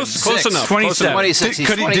 Close enough. 27. 26. He's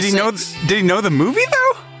Did he 26. Did he know the movie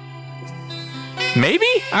though? Maybe?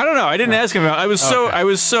 I don't know. I didn't ask him about it. I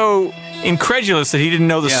was so incredulous that he didn't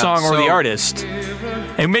know the song or the artist.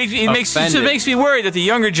 It makes me worried that the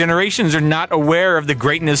younger generations are not aware of the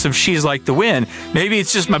greatness of She's Like the Wind. Maybe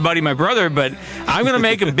it's just my brother, but I'm going to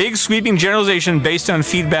make a big sweeping generalization based on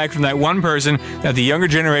feedback from that one person that the younger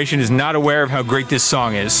generation is not aware of how great this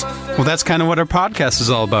song is. Well, that's kind of what our podcast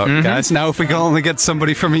is all about, guys. Now, if we can only get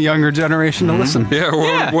somebody from a younger generation to listen. Yeah,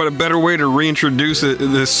 well, what a better way to reintroduce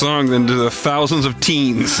this song than to the thousands of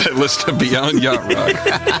teens that listen to Beyond Yacht Rock.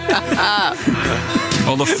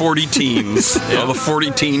 All the 40 teens. All the 40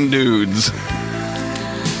 teen dudes.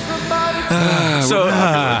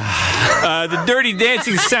 The Dirty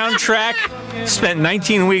Dancing soundtrack spent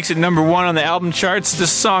 19 weeks at number 1 on the album charts.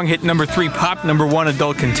 This song hit number 3 pop, number 1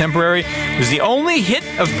 adult contemporary. It was the only hit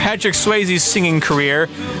of Patrick Swayze's singing career,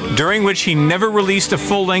 during which he never released a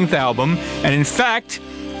full-length album. And in fact,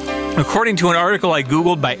 according to an article I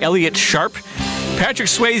Googled by Elliot Sharp, Patrick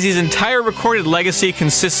Swayze's entire recorded legacy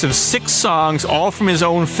consists of 6 songs, all from his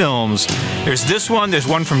own films. There's this one, there's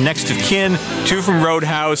one from Next of Kin, 2 from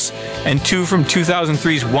Roadhouse, and 2 from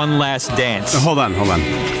 2003's One Last Dance. Hold on.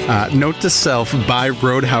 Note to self, buy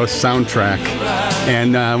Roadhouse soundtrack.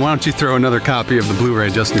 And why don't you throw another copy of the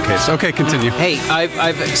Blu-ray just in case. Okay, continue. Hey,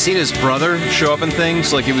 I've seen his brother show up in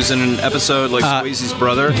things. Like he was in an episode, like Swayze's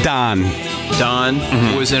brother. Don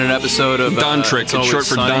was in an episode of Don Trick. It's short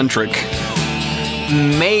for Don Trick.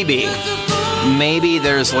 Maybe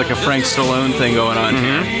there's like a Frank Stallone thing going on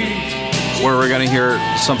here, where we're going to hear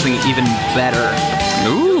something even better.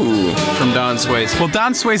 Ooh. From Don Swayze. Well,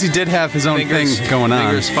 Don Swayze did have his own thing going on.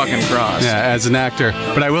 Fingers fucking crossed. Yeah, as an actor.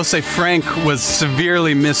 But I will say Frank was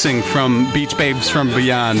severely missing from Beach Babes from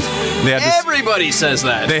Beyond. Everybody says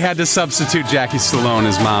that. They had to substitute Jackie Stallone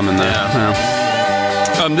as mom in there. Yeah.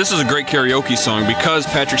 This is a great karaoke song because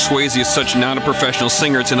Patrick Swayze is such not a professional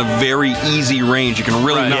singer. It's in a very easy range. You can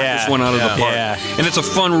really knock this one out of the park. Yeah. And it's a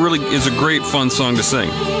great fun song to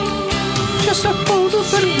sing.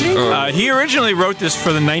 He originally wrote this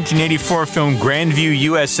for the 1984 film Grandview,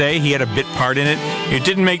 USA. He had a bit part in it. It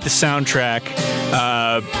didn't make the soundtrack.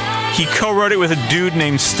 He co-wrote it with a dude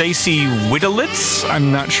named Stacy Widelitz.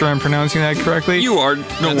 I'm not sure I'm pronouncing that correctly. You are.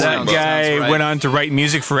 That guy went on to write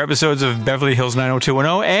music for episodes of Beverly Hills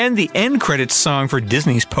 90210 and the end credits song for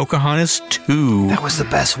Disney's Pocahontas 2. That was the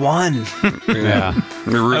best one. Yeah.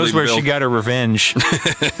 Really that was where she got her revenge.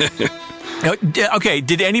 Okay,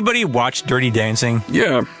 did anybody watch Dirty Dancing?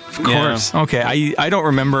 Yeah, of course. Yeah. Okay, I don't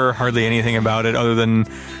remember hardly anything about it other than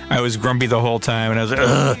I was grumpy the whole time and I was like,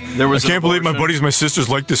 ugh, I can't believe my buddies, my sisters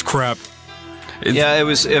like this crap. It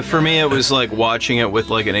was for me. It was like watching it with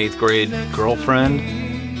like an 8th grade girlfriend.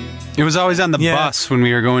 It was always on the bus when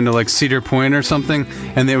we were going to like Cedar Point or something,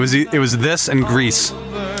 and it was this and Grease.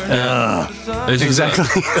 Exactly.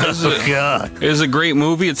 It is a great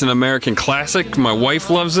movie. It's an American classic. My wife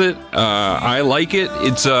loves it. I like it.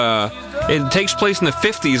 It takes place in the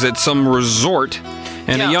 50s at some resort.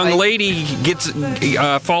 And a young lady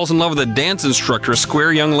falls in love with a dance instructor, a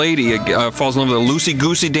square young lady, falls in love with a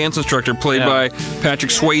loosey-goosey dance instructor played by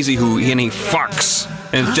Patrick Swayze, he fucks.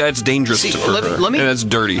 And that's dangerous for her. And that's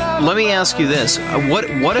dirty. Let me ask you this.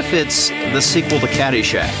 What if it's the sequel to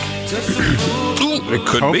Caddyshack? It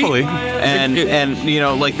could Hopefully. be. And you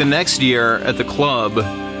know, like the next year at the club,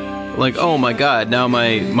 like, oh my God, now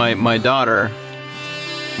my daughter,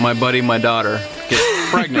 my daughter gets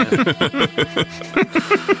pregnant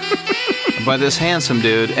by this handsome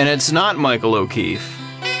dude, and it's not Michael O'Keefe.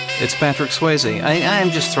 It's Patrick Swayze.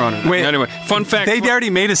 I'm just throwing it out. Wait, anyway, fun fact. They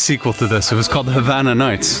already made a sequel to this. It was called Havana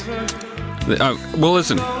Nights. Well,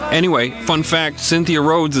 listen. Anyway, fun fact, Cynthia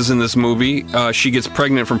Rhodes is in this movie. She gets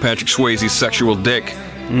pregnant from Patrick Swayze's sexual dick.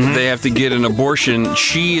 They have to get an abortion.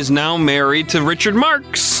 She is now married to Richard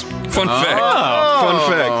Marx. Fun fact. Fun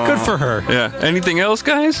fact. Good for her. Yeah. Anything else,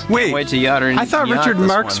 guys? Wait to yacht her. I thought Richard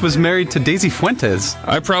Marx was married to Daisy Fuentes.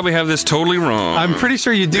 I probably have this totally wrong. I'm pretty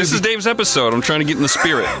sure you do. This is Dave's episode. I'm trying to get in the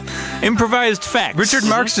spirit. Improvised facts. Richard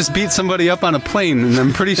Marx just beat somebody up on a plane, and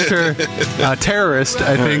I'm pretty sure a terrorist,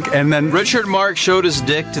 I think, and then... Richard Marx showed his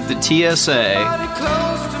dick to the TSA.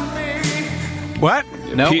 What?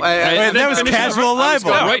 No, that was casual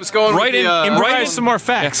libel. I was going right with in- the, Write some more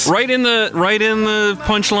facts. Right in the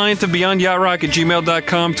punchline to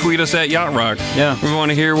beyondyachtrock@gmail.com. Tweet us at yachtrock. Yeah. We want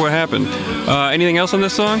to hear what happened. Anything else on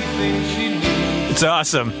this song? It's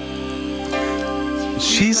awesome.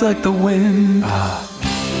 She's like the wind.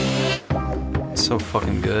 so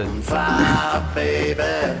fucking good.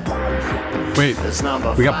 Wait,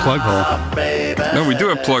 we got plug hole. No, we do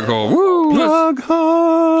have plug hole. Woo! Plug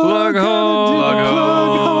hole. Plug hole. Plug hole.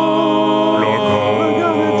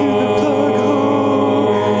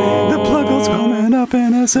 The plug hole's coming up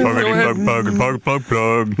in a second. Plug.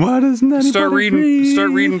 Why doesn't anybody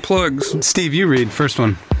Start reading plugs. Steve, you read first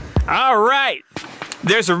one. All right.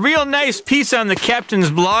 There's a real nice piece on the captain's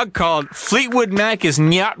blog called Fleetwood Mac is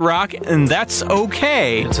Yacht Rock, and That's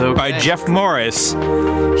Okay, by Jeff Morris.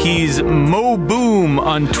 He's Mo Boom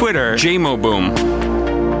on Twitter. J-Mo Boom.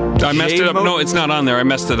 I messed it up. No, it's not on there. I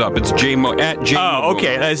messed it up. It's J-Mo at J-Mo Oh,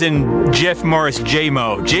 okay. As in Jeff Morris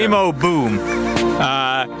J-Mo. J-Mo Boom.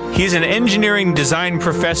 He's an engineering design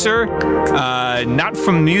professor, not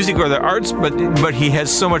from music or the arts, but he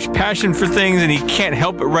has so much passion for things, and he can't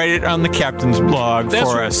help but write it on the captain's blog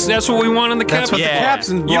for us. That's what we want on the captain's That's what the captain's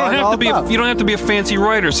You don't blog have all to be. about. You don't have to be a fancy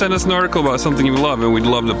writer. Send us an article about something you love, and we'd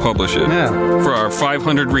love to publish it for our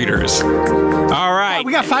 500 readers. All right.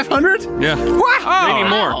 We got 500? Yeah. What? Maybe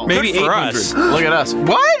more. Maybe good for 800. us. Look at us.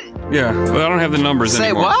 What? Yeah, but I don't have the numbers Say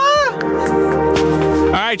anymore. what?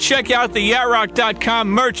 All right, check out the yachtrock.com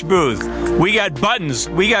merch booth. We got buttons,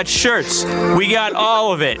 we got shirts, we got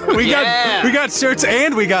all of it. We got shirts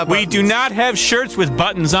and we got We buttons. do not have shirts with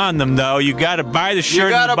buttons on them, though. You got to buy the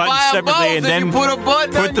shirt and the button separately, and then put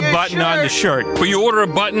the button on the shirt. But you order a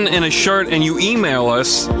button and a shirt, and you email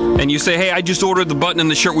us, and you say, "Hey, I just ordered the button and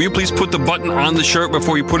the shirt. Will you please put the button on the shirt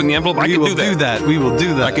before you put it in the envelope?" I We can will do that. We will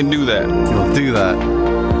do that. I can do that. We'll do that.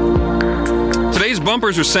 Today's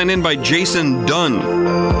bumpers are sent in by Jason Dunn.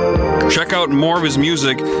 Check out more of his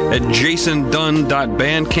music at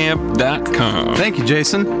jasondunn.bandcamp.com. Thank you,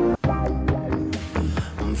 Jason.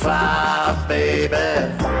 5, baby.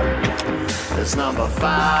 It's number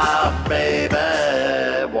 5, baby.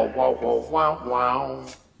 Wow, wow, wow, wow, wow.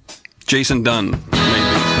 Jason Dunn, maybe.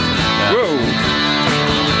 Whoa.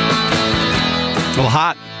 A little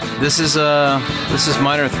hot. This is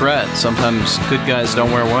Minor Threat. Sometimes good guys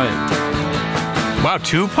don't wear white. Wow,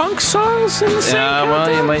 2 punk songs in the same Yeah,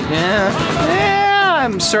 well, you might. Yeah,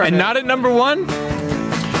 I'm certain. And not at number 1?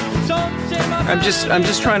 I'm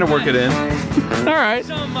just trying to work it in. All right.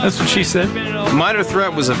 That's what she said. Minor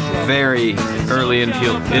Threat was a very early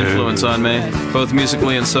influence on me, both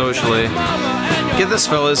musically and socially. Get this,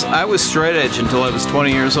 fellas. I was straight edge until I was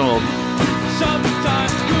 20 years old.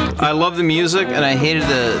 I loved the music, and I hated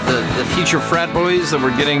the future frat boys that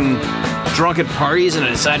were getting drunk at parties, and I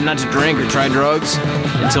decided not to drink or try drugs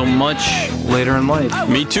until much later in life.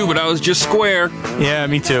 Me too, but I was just square. Yeah,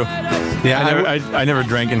 me too. Yeah, I never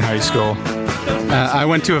drank in high school. I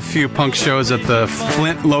went to a few punk shows at the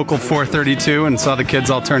Flint Local 432 and saw the kids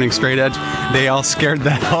all turning straight edge. They all scared the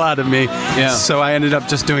hell out of me. Yeah. So I ended up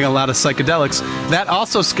just doing a lot of psychedelics. That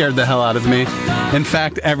also scared the hell out of me. In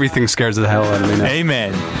fact, everything scares the hell out of me now.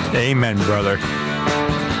 Amen. Amen, brother.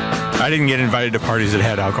 I didn't get invited to parties that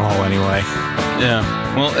had alcohol anyway.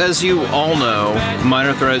 Yeah. Well, as you all know,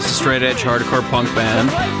 Minor Threat is a straight edge hardcore punk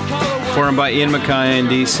band formed by Ian MacKay in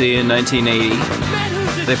DC in 1980.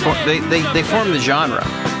 They formed the genre.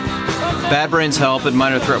 Bad Brains helped, but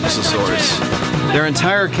Minor Threat was the source. Their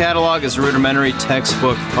entire catalog is rudimentary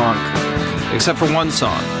textbook punk, except for one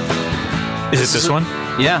song. Is it this one?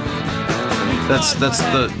 Yeah. That's the.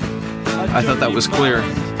 I thought that was clear.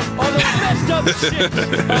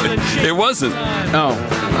 It wasn't.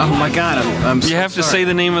 Oh my God! I'm so You have to sorry. say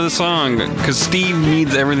the name of the song because Steve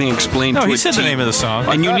needs everything explained No, to he a said the T. name of the song.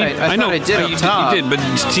 And you thought need. I know. thought I did up you top. did, but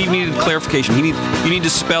Steve needed clarification. You need to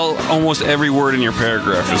spell almost every word in your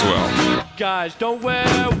paragraph as well. Guys, don't wear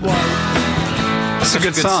white. It's a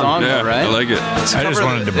good song. Yeah, though, right? I like it. I just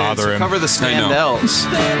wanted to bother him. Cover the Standells.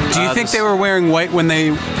 Do you think they were wearing white when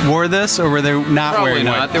they wore this, or were they not Probably wearing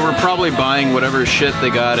not. white? They were probably buying whatever shit they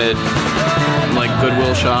got at like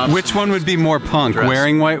Goodwill shops. Which one would be more punk, Dress.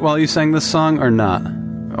 wearing white while you sang this song, or not?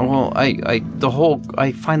 Well,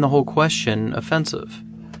 I find the whole question offensive.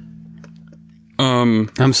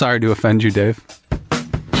 I'm sorry to offend you, Dave.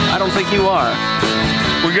 I don't think you are.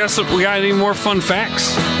 We got any more fun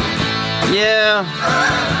facts? Yeah.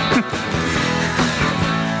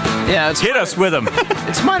 Yeah, Hit us with them.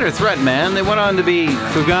 it's Minor Threat, man. They went on to be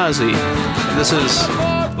Fugazi. This is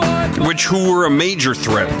Who were a major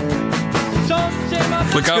threat?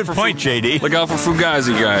 Look out Good for point, JD. Look out for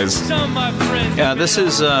Fugazi, guys. yeah. This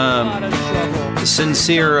is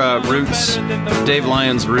sincere roots, Dave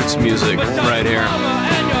Lyons roots music right here.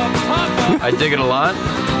 I dig it a lot,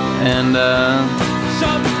 and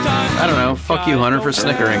I don't know. Fuck you, Hunter, for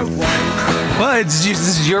snickering. Well, this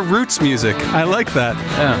is your roots music. I like that.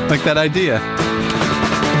 Yeah. Like that idea.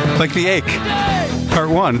 Like the ache. Part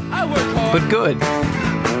 1. But good.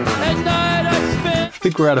 I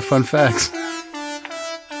think we're out of fun facts.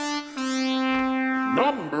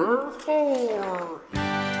 Number 4.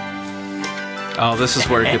 Oh, this is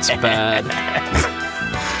where it gets bad.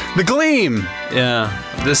 The Gleem. Yeah.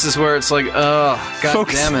 This is where it's like, oh, god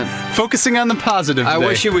damn it. Focusing on the positive I today.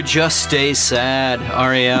 wish you would just stay sad,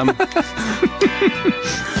 REM.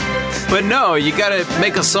 But no, you gotta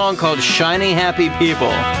make a song called Shiny Happy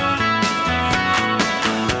People.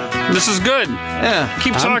 This is good. Yeah.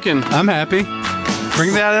 Keep talking. I'm happy.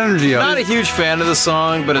 Bring that energy up. Not a huge fan of the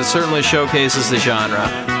song, but it certainly showcases the genre.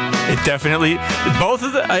 It definitely, both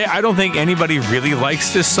of the, I don't think anybody really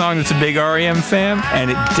likes this song that's a big REM fan,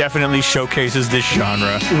 and it definitely showcases this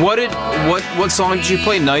genre. What song did you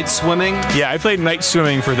play? Night Swimming? Yeah, I played Night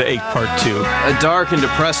Swimming for the Ache Part 2. Dark and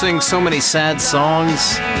depressing, so many sad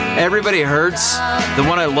songs. Everybody Hurts, the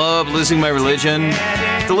one I love, Losing My Religion.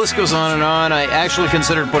 The list goes on and on. I actually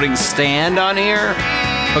considered putting Stand on here,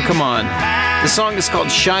 but come on. The song is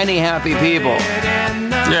called Shiny Happy People.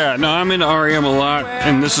 Yeah, no, I'm into REM a lot,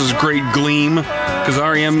 and this is great Gleem, because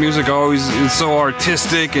REM music always is so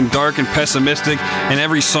artistic and dark and pessimistic, and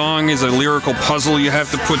every song is a lyrical puzzle you have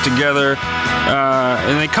to put together.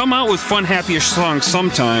 And they come out with fun, happy-ish songs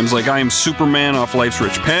sometimes, like I Am Superman off Life's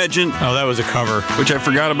Rich Pageant. Oh, that was a cover. Which I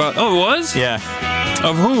forgot about. Oh, it was? Yeah.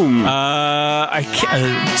 Of whom?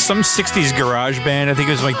 Some 60s garage band. I think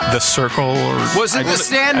it was like The Circle. Or Was it the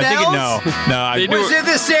Standells? I think no. Was it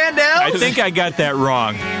the Standells? I think I got that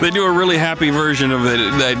wrong. They do a really happy version of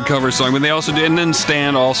that cover song, but they also do, and then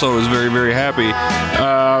Stand also is very, very happy.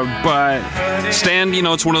 But Stand,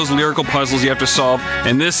 it's one of those lyrical puzzles you have to solve,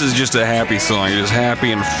 and this is just a happy song. It's just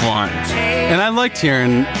happy and fun. And I liked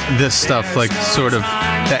hearing this stuff, like sort of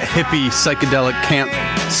that hippie, psychedelic camp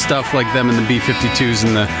stuff like them in the B-52s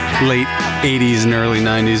in the late 80s and early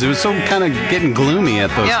 90s. It was so kind of getting gloomy at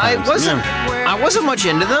those times. I wasn't much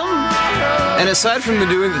into them. And aside from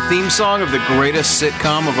doing the theme song of the greatest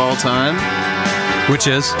sitcom of all time, which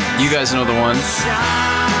is? You guys know the one.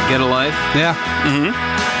 Get a Life? Yeah. Mm-hmm.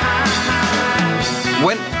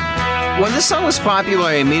 When this song was popular,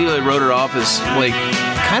 I immediately wrote it off as like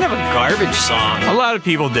kind of a garbage song. A lot of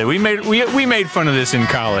people did. We made fun of this in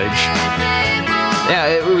college. Yeah,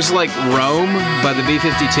 it was like Rome by the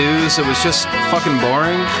B-52s. It was just fucking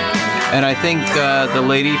boring. And I think the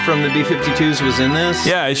lady from the B-52s was in this.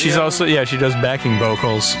 Yeah, she's also, she does backing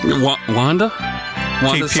vocals. Wanda?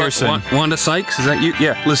 Kate Pearson. Wanda Sykes? Is that you?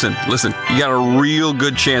 Yeah, listen. You got a real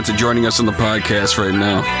good chance of joining us on the podcast right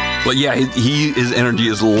now. But yeah, his energy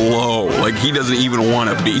is low. Like, he doesn't even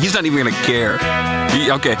want to be. He's not even going to care.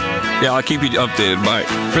 Okay. Yeah, I'll keep you updated. Bye.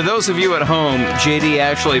 For those of you at home, JD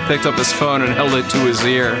actually picked up his phone and held it to his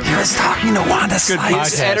ear. He was talking to Wanda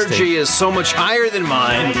Sykes. His energy is so much higher than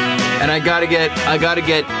mine, and I gotta get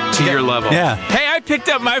to your level. Yeah. Hey, I picked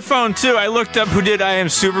up my phone too. I looked up who did I Am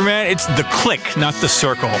Superman. It's The Click, not The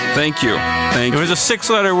Circle. Thank you. It was a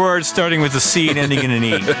 6-letter word starting with a C and ending in an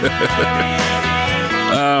E.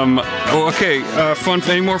 Okay.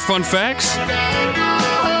 Any more fun facts?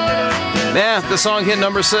 Yeah, the song hit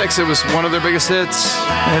number 6. It was one of their biggest hits.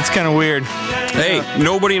 That's kind of weird. Hey,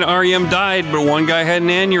 nobody in REM died, but one guy had an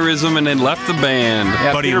aneurysm and then left the band.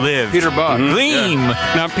 Yeah, but he lived. Peter Buck. Mm-hmm. Gleem.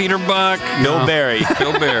 Yeah. Not Peter Buck. Bill Berry.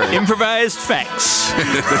 Bill Berry. Improvised facts.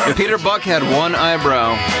 Peter Buck had one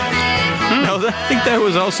eyebrow. No, I think that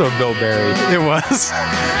was also Bill Berry. It was.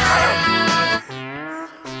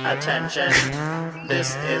 Attention,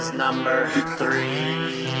 this is number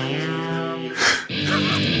 3.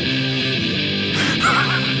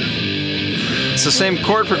 It's the same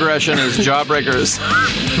chord progression as Jawbreaker's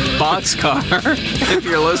Boxcar, if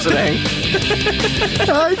you're listening.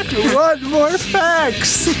 I want more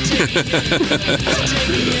facts.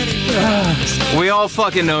 We all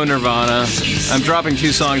fucking know Nirvana. I'm dropping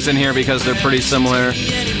 2 songs in here because they're pretty similar.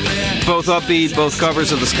 Both upbeat, both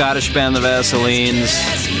covers of the Scottish band The Vaselines.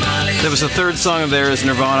 There was a third song of theirs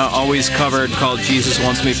Nirvana always covered called Jesus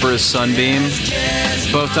Wants Me for His Sunbeam.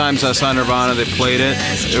 Both times I saw Nirvana, they played it.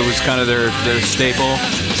 It was kind of their staple.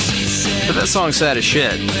 But that song's sad as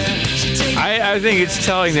shit. I think it's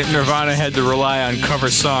telling that Nirvana had to rely on cover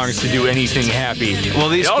songs to do anything happy. Well,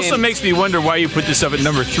 it also makes me wonder why you put this up at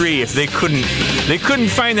number 3 if they couldn't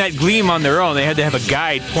find that Gleem on their own. They had to have a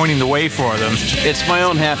guide pointing the way for them. It's my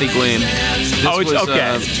own happy Gleem. It's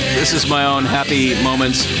okay. This is my own happy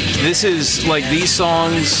moments. This is like these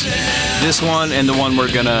songs, this one and the one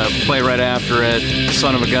we're gonna play right after it,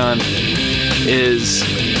 Son of a Gun, is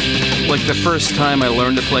like the first time I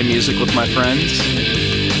learned to play music with my friends.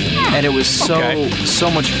 And it was so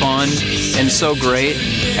much fun and so great,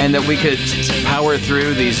 and that we could power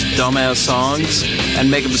through these dumbass songs and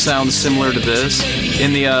make them sound similar to this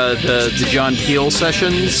in the John Peel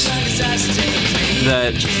sessions.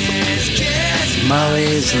 That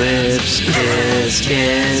Molly's lips,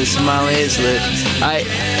 kiss Molly's lips.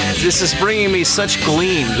 This is bringing me such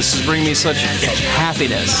gleam. This is bringing me such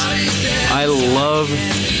happiness. I love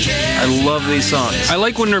these songs. I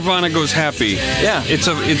like when Nirvana goes happy. Yeah, it's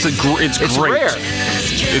great. Rare.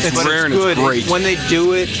 It's rare and good. it's great. When they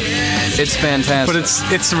do it, it's fantastic.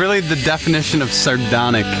 But it's really the definition of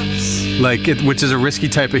sardonic, which is a risky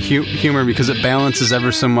type of humor because it balances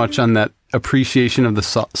ever so much on that appreciation of the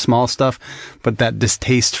small stuff, but that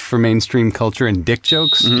distaste for mainstream culture and dick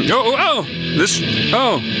jokes.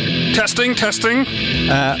 Testing.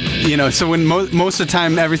 So when most of the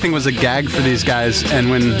time everything was a gag for these guys, and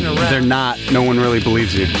when they're not, no one really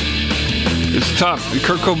believes you. It's tough.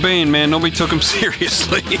 Kurt Cobain, man, nobody took him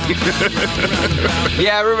seriously.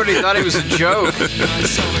 Yeah, everybody thought he was a joke.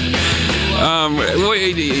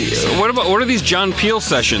 What are these John Peel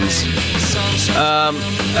sessions?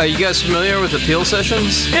 Are you guys familiar with the Peel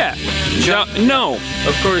sessions? Yeah. No.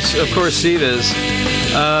 Of course Steve is.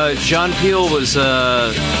 John Peel was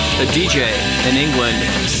a DJ in England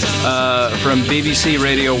from BBC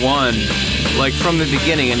Radio 1, like from the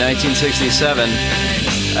beginning in 1967.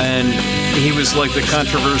 And he was like the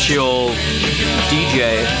controversial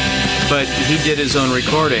DJ, but he did his own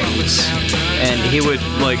recordings. And he would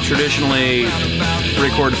like traditionally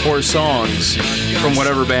record 4 songs from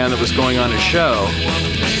whatever band that was going on his show.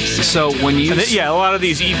 So when you... a lot of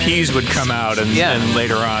these EPs would come out and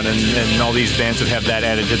later on, and all these bands would have that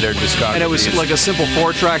added to their discography. And it was like a simple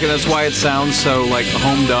 4-track, and that's why it sounds so like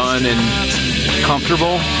home done and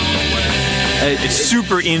comfortable. It's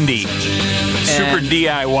super indie. Super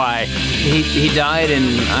DIY. He died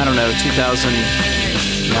in, I don't know,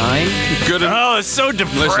 2009? Good. Oh, it's so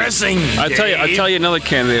depressing. Listen, I'll tell you another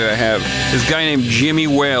candidate I have. This guy named Jimmy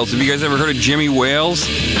Wales. Have you guys ever heard of Jimmy Wales?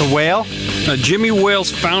 The whale? Jimmy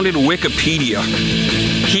Wales founded Wikipedia.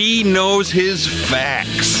 He knows his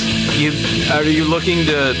facts. Are you looking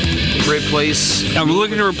to replace? I'm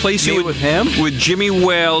looking to replace you with him? With Jimmy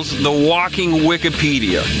Wales, the walking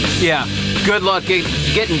Wikipedia. Yeah. Good luck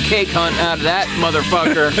getting Cake Hunt out of that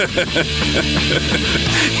motherfucker.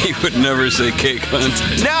 He would never say Cake Hunt.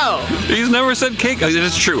 No! He's never said Cake Hunt.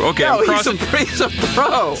 It's true. Okay, no, he's a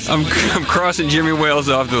pro. I'm crossing Jimmy Wales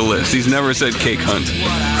off the list. He's never said Cake Hunt.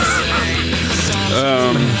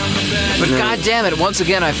 But God damn it, once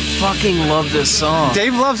again, I fucking love this song.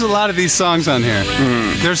 Dave loves a lot of these songs on here.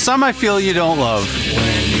 There's some I feel you don't love,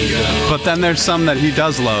 but then there's some that he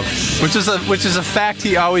does love, which is a fact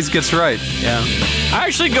he always gets right. Yeah. I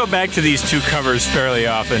actually go back to these 2 covers fairly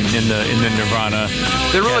often in the Nirvana.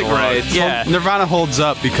 They're really great. Yeah. Well, Nirvana holds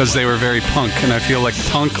up because they were very punk, and I feel like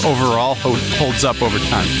punk overall holds up over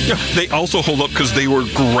time. They also hold up because they were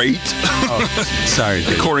great. Oh, sorry,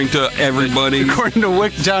 Dave. According to everybody. According to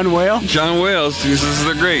John Whale? John Wales,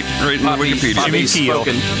 they're great. Right in Wikipedia. Jimmy Peel.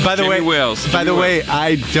 By the way,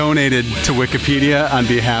 I donated to Wikipedia on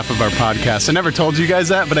behalf of our podcast. I never told you guys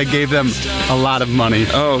that, but I gave them a lot of money.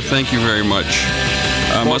 Oh, thank you very much.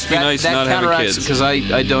 Must be nice not having kids. Because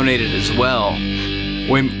I donated as well.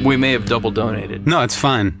 We may have double donated. No, it's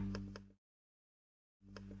fine.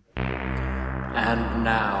 And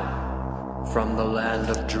now, from the land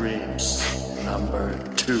of dreams, number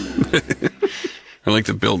 2. I like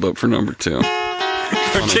the build up for number 2.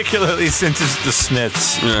 Particularly since it's the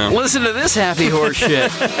Smiths. Yeah. Listen to this happy horse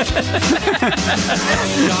shit.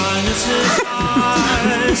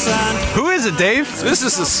 Who is it, Dave? This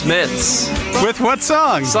is the Smiths. With what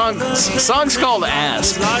song? Song's called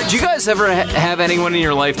Ass. Did you guys ever have anyone in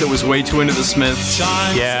your life that was way too into the Smiths?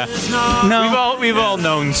 Yeah. No. We've all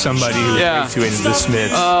known somebody who was way too into the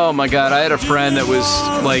Smiths. Oh my God, I had a friend that was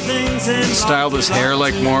like styled his hair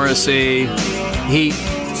like Morrissey.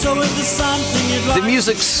 The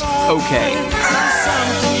music's okay.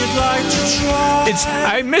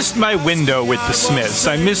 I missed my window with the Smiths.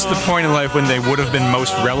 I missed the point in life when they would have been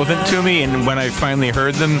most relevant to me, and when I finally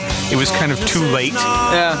heard them, it was kind of too late.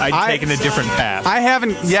 Yeah, I'd taken a different path. I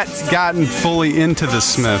haven't yet gotten fully into the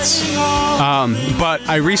Smiths, but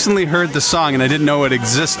I recently heard the song and I didn't know it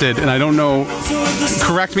existed, and I don't know,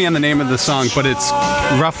 correct me on the name of the song, but it's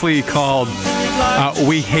roughly called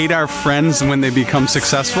We Hate Our Friends When They Become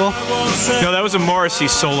Successful. No, that was a Morrissey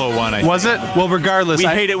solo one, I think. Was it? Well, regardless. We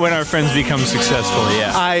hate it when our friends become successful,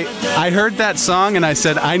 yeah. I heard that song and I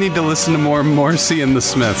said, I need to listen to more Morrissey and the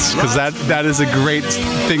Smiths, because that is a great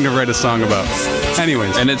thing to write a song about.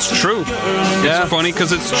 Anyways. And it's true. Yeah. It's funny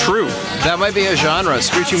because it's true. That might be a genre.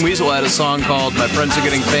 Screeching Weasel had a song called My Friends Are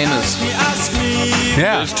Getting Famous.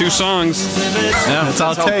 Yeah. There's 2 songs. Yeah, That's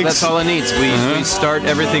all it takes. That's all it needs. We start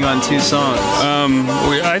everything on 2 songs.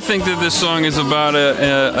 I think that this song is about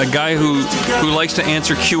a guy who likes to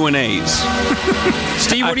answer Q&As.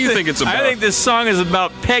 Steve, what do you think it's about? I think this song is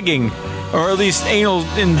about pegging, or at least anal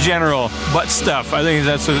in general, butt stuff. I think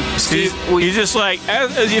that's what Steve. He's just like,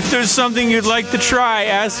 if there's something you'd like to try,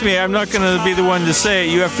 ask me. I'm not going to be the one to say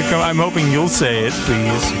it. You have to come. I'm hoping you'll say it,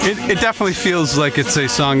 please. It definitely feels like it's a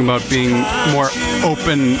song about being more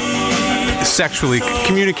open sexually,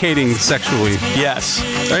 communicating sexually. Yes.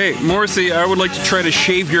 Hey, Morrissey, I would like to try to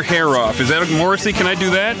shave your hair off. Is that Morrissey? Can I do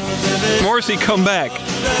that? Morrissey, come back.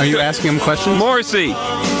 Are you asking him questions? Morrissey,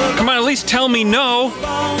 come on, at least tell me no.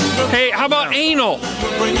 Hey, how about anal?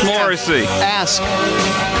 Morrissey.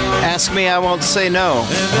 Ask me, I won't say no.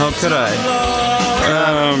 How could I?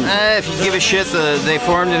 If you give a shit, they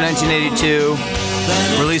formed in 1982.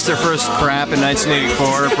 Released their first crap in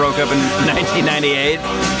 1984, broke up in 1998.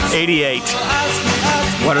 88.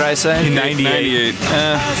 What did I say? 98.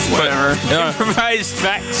 Whatever. Improvised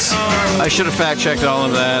facts. I should have fact-checked all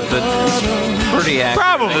of that, but it's pretty accurate.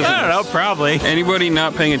 Probably. I don't know, probably. Anybody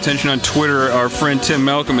not paying attention on Twitter, our friend Tim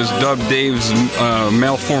Malcolm has dubbed Dave's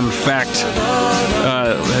malformed fact.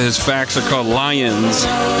 His facts are called lions.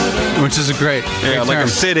 Which is a great like term. a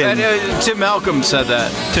sit-in. Tim Malcolm said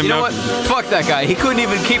that. Tim you know Malcolm. what? Fuck that guy. He couldn't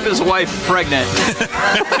even keep his wife pregnant.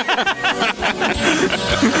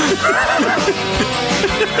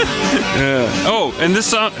 Yeah. Oh, and this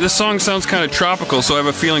song sounds kind of tropical, so I have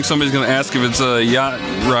a feeling somebody's going to ask if it's a yacht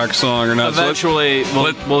rock song or not. Eventually,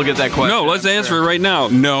 we'll get that question. No, let's answer it right now.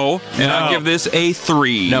 No. And I'll give this a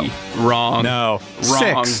 3. No. Wrong. No.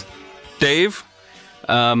 Wrong. 6. Dave?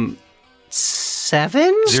 7?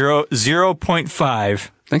 0.5.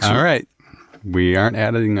 Thanks. All right. We aren't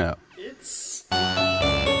adding up.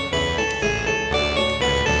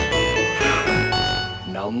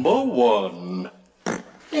 Number 1.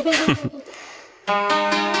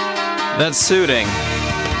 That's suiting,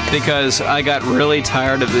 because I got really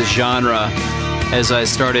tired of this genre as I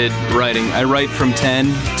started writing. I write from 10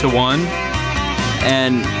 to 1,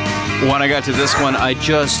 and when I got to this one, I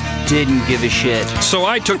just didn't give a shit. So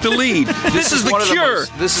I took the lead. This is The One of the Cure.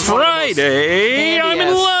 most- this is one of the most Friday, I'm in candy-ass-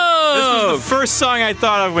 This was love. the first song I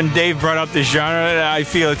thought of when Dave brought up this genre, and I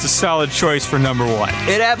feel it's a solid choice for number 1.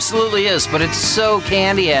 It absolutely is, but it's so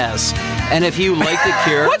candy ass. And if you like The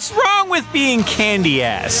Cure, What's wrong with being candy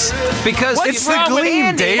ass? because It's the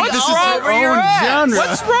Gleem, Dave. What's This is wrong your with your own ass? genre.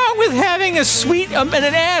 What's wrong with having a sweet and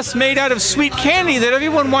an ass made out of sweet candy that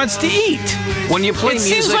everyone wants to eat? When you play It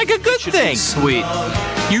music, seems like a good it should be thing. Sweet.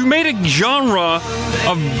 You made a genre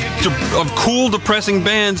of cool, depressing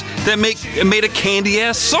bands that made a candy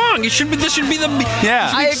ass song. This should be the. Yeah.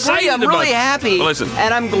 I agree. I'm really happy, Well, listen.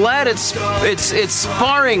 and I'm glad it's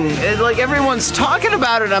sparring. Like everyone's talking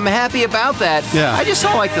about it. I'm happy about that. Yeah. I just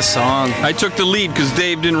don't like the song. I took the lead because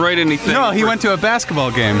Dave didn't write anything. No, he went to a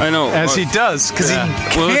basketball game. I know. As he does, because he Well,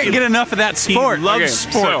 can't listen. get enough of that sport. He loves Okay,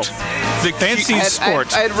 sport. so, the Fancy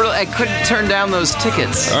sport. I couldn't turn down those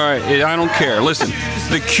tickets. All right, I don't care. Listen,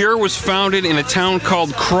 The Cure was founded in a town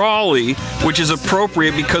called Crawley, which is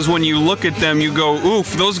appropriate because when you look at them, you go,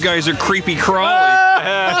 oof, those guys are creepy Crawley.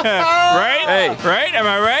 Right? Hey. Right? Am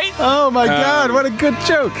I right? Oh my God, what a good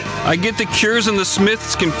joke. I get the Cures and the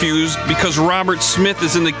Smiths confused because Robert Smith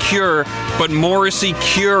is in The Cure, but Morrissey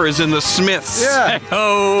Cure is in the Smiths. Yeah.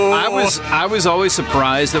 Oh. I was always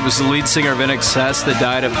surprised that was the lead singer of INXS that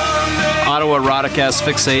died of autoerotic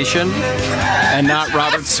asphyxiation, and not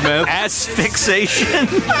Robert Smith. Asphyxiation.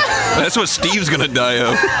 That's what Steve's gonna die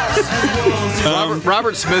of.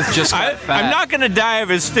 Robert Smith just got fat. I'm not going to die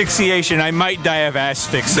of asphyxiation. I might die of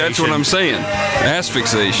asphyxiation. That's what I'm saying.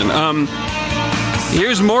 Asphyxiation.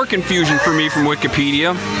 Here's more confusion for me from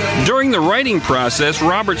Wikipedia. During the writing process,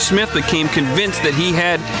 Robert Smith became convinced that he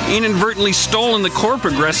had inadvertently stolen the chord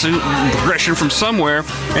progression from somewhere,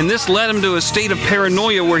 and this led him to a state of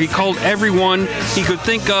paranoia where he called everyone he could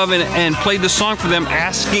think of and played the song for them,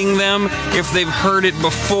 asking them if they've heard it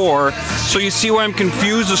before. So you see why I'm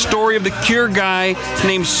confused? The story of the Cure guy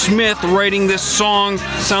named Smith writing this song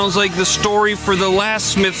sounds like the story for the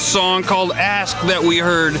last Smith song called Ask that we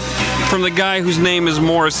heard from the guy whose name is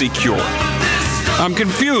Morrissey Cure. I'm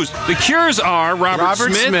confused. The Cures are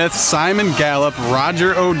Robert Smith, Simon Gallup,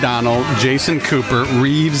 Roger O'Donnell, Jason Cooper,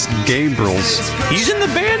 Reeves Gabriels. He's in the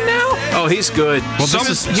band now? Oh, he's good. Well,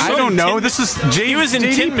 I don't know. This is he was in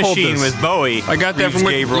Tin Machine with Bowie. I got that from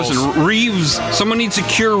Gabriels. Listen, Reeves. Someone needs to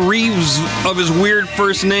cure Reeves of his weird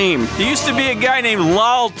first name. There used to be a guy named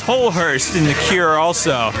Lol Tolhurst in the Cure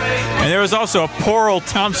also. And there was also a Porl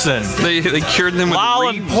Thompson. They cured them with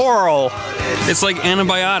Lol Reeves. and Porl. It's like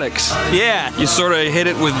antibiotics. Yeah. You sort of hit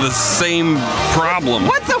it with the same problem.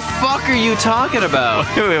 What the fuck are you talking about?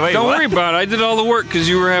 Wait, Don't what? worry about it. I did all the work because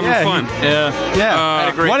you were having fun. Yeah. Had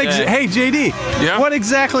a great day. Hey, JD. Yeah? What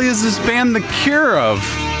exactly is this band the Cure of?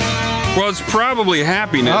 Well, it's probably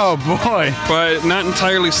happiness. Oh, boy. But not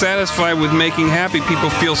entirely satisfied with making happy people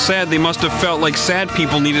feel sad. They must have felt like sad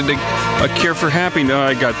people needed a cure for happiness. No,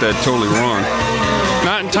 I got that totally wrong.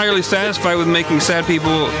 Not entirely satisfied with making sad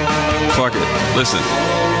people... Fuck it. Listen.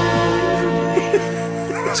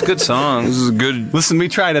 It's a good song. This is a good... Listen, we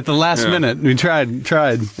tried at the last minute. We tried.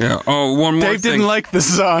 Yeah. Oh, one more Dave thing. didn't like the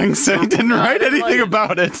song, so he didn't write anything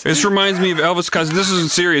about it. This reminds me of Elvis Costello. This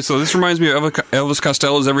isn't serious, though. This reminds me of Elvis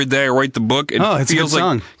Costello's Every Day I Write the Book. It it's feels a good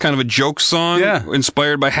like song. kind of a joke song,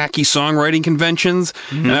 inspired by hacky songwriting conventions.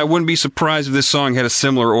 Mm-hmm. And I wouldn't be surprised if this song had a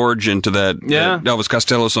similar origin to that Elvis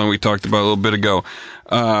Costello song we talked about a little bit ago.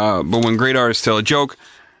 But when great artists tell a joke,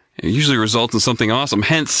 it usually results in something awesome.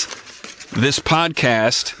 Hence, this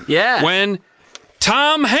podcast. Yeah. When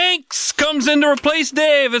Tom Hanks comes in to replace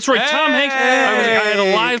Dave. That's right, Tom Hanks. I had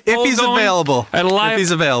a live poll If he's going. available. If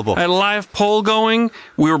he's available. I had a live poll going.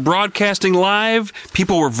 We were broadcasting live.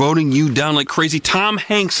 People were voting you down like crazy. Tom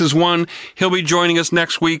Hanks is one. He'll be joining us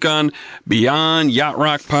next week on Beyond Yacht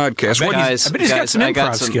Rock Podcast. Guys, I bet he's got some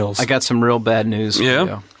improv skills. I got some real bad news for Yeah?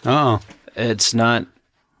 you. Oh. It's not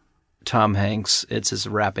Tom Hanks. It's his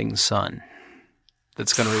rapping son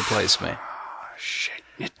that's going to replace me.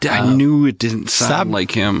 I knew it didn't sound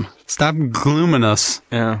like him. Stop glooming us.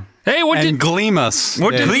 Yeah. Hey, what And did gleam us.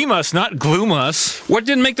 Gleam us, not gloom us. what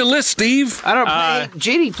didn't make the list, Steve? I don't know.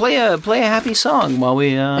 JD, play a happy song while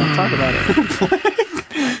we talk about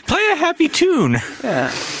it. Play a happy tune.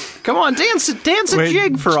 Yeah. Come on, dance a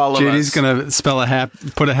jig for all of JD's us. gonna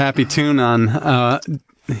put a happy tune on.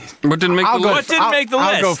 What didn't make the list? What didn't make the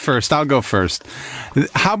list? I'll go first.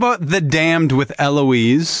 How about The Damned with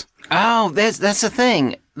Eloise? Oh, that's the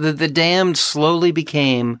thing. The Damned slowly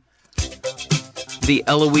became the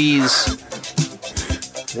Eloise.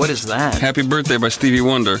 What is that? Happy Birthday by Stevie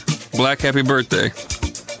Wonder. Black Happy Birthday.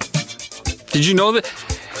 Did you know that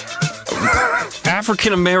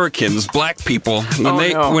African Americans, black people,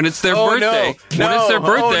 when it's their birthday,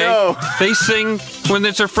 they sing. When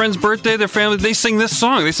it's their friend's birthday, their family, they sing this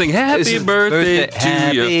song. They sing Happy Birthday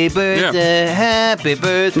to you. Happy birthday, happy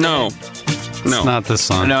birthday. No. It's not this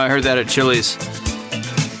song. No, I heard that at Chili's.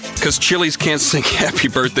 Because Chili's can't sing Happy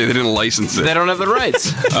Birthday. They didn't license it. They don't have the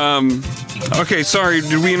rights. Okay, sorry.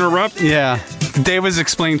 Did we interrupt? Yeah. Dave was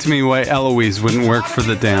explaining to me why Eloise wouldn't work for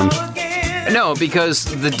The Damned. No, because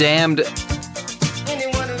The Damned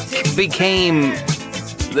became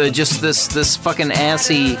just this fucking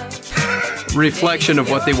assy reflection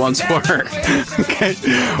of what they once were. Okay.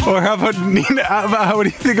 Or how about Nina? What do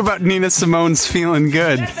you think about Nina Simone's Feeling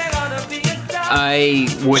Good? I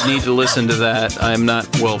would need to listen to that. I'm not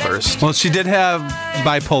well versed. Well, she did have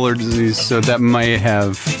bipolar disease, so that might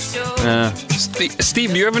have.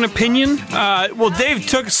 Steve, do you have an opinion? Well, Dave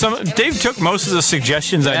took most of the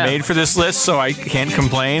suggestions I made for this list, so I can't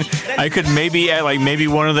complain. I could maybe add maybe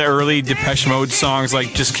one of the early Depeche Mode songs,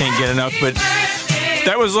 like Just Can't Get Enough, but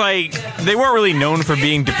that was they weren't really known for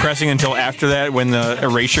being depressing until after that, when the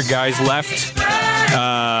Erasure guys left.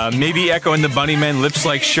 Maybe Echo and the Bunnymen, Lips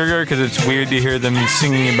Like Sugar, because it's weird to hear them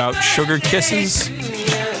singing about sugar kisses.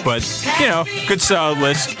 But, good solid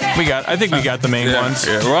list. I think we got the main ones.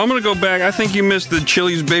 Yeah. Well, I'm going to go back. I think you missed the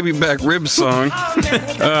Chili's Baby Back Ribs song.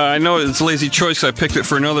 I know it's a lazy choice 'cause I picked it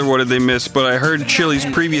for another What Did They Miss, but I heard Chili's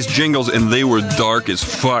previous jingles and they were dark as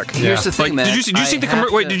fuck. Here's the thing, man. Did you see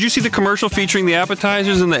did you see the commercial featuring the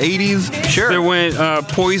appetizers in the 80s? Sure. That went,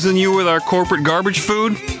 poison you with our corporate garbage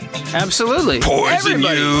food? Absolutely. Poison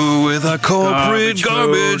you with our corporate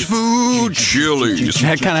garbage food. Chili's.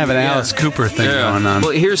 I kind of have an Alice Cooper thing going on.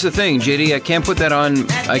 Well, here's the thing, JD. I can't put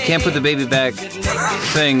the baby back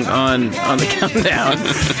thing on the countdown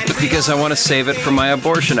because I want to save it for my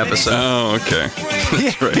abortion episode. Oh, okay.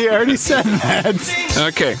 He already said that.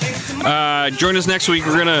 Okay. Join us next week.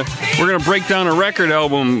 We're gonna break down a record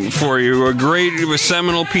album for you. A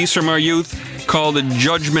seminal piece from our youth called the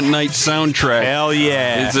Judgment Night Soundtrack. Hell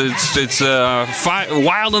yeah. It's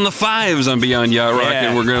Wild in the Fives on Beyond Yacht Rock,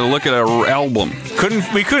 and we're going to look at our album.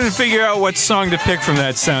 We couldn't figure out what song to pick from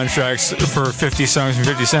that soundtrack for 50 songs from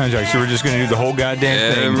 50 soundtracks. So we're just going to do the whole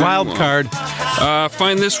goddamn thing. Wild card.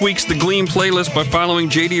 Find this week's The Gleem playlist by following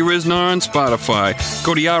JD Riznar on Spotify.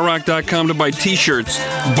 Go to yachtrock.com to buy t-shirts,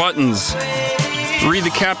 buttons. Read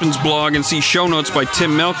the Captain's blog and see show notes by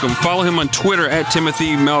Tim Malcolm. Follow him on Twitter at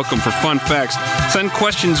Timothy Malcolm for fun facts. Send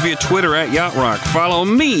questions via Twitter at Yacht Rock. Follow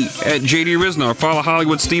me at JD Riznar. Follow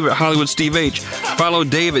Hollywood Steve at Hollywood Steve H. Follow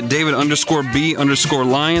Dave at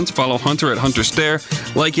David_B_Lions. Follow Hunter at Hunter Stare.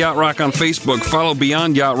 Like Yacht Rock on Facebook. Follow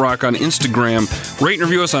Beyond Yacht Rock on Instagram. Rate and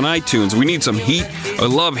review us on iTunes. We need some heat. I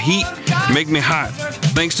love heat. Make me hot.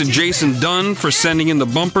 Thanks to Jason Dunn for sending in the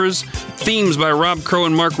bumpers. Themes by Rob Crow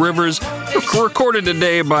and Mark Rivers. Recorded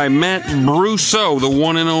today by Matt Brousseau, the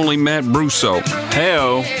one and only Matt Brousseau.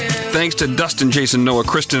 Heyo. Thanks to Dustin, Jason, Noah,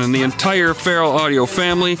 Kristen, and the entire Feral Audio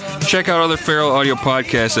family. Check out other Feral Audio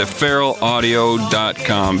podcasts at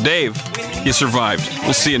feralaudio.com. Dave, you survived.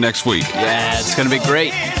 We'll see you next week. Yeah, it's going to be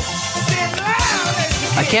great.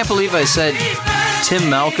 I can't believe I said Tim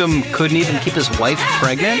Malcolm couldn't even keep his wife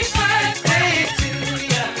pregnant.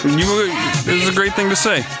 This is a great thing to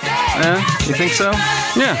say. You think so?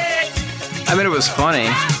 Yeah. I mean, it was funny.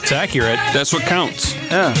 It's accurate. That's what counts.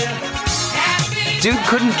 Yeah. Dude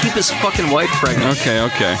couldn't keep his fucking wife pregnant.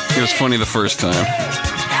 Okay. It was funny the first time.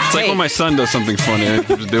 It's like when my son does something funny and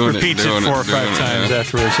he keeps doing Repeats it 4 or 5 times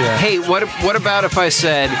afterwards, yeah. Hey, what about if I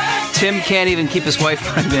said Tim can't even keep his wife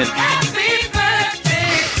pregnant?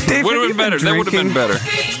 Would have been better. That would have been better.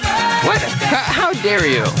 What? How dare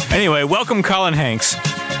you? Anyway, welcome Colin Hanks.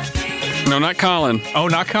 No, not Colin. Oh,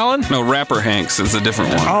 not Colin? No, Rapper Hanks is a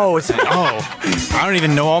different one. Oh, I don't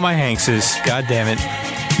even know all my Hankses. God damn it.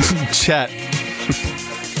 Chet.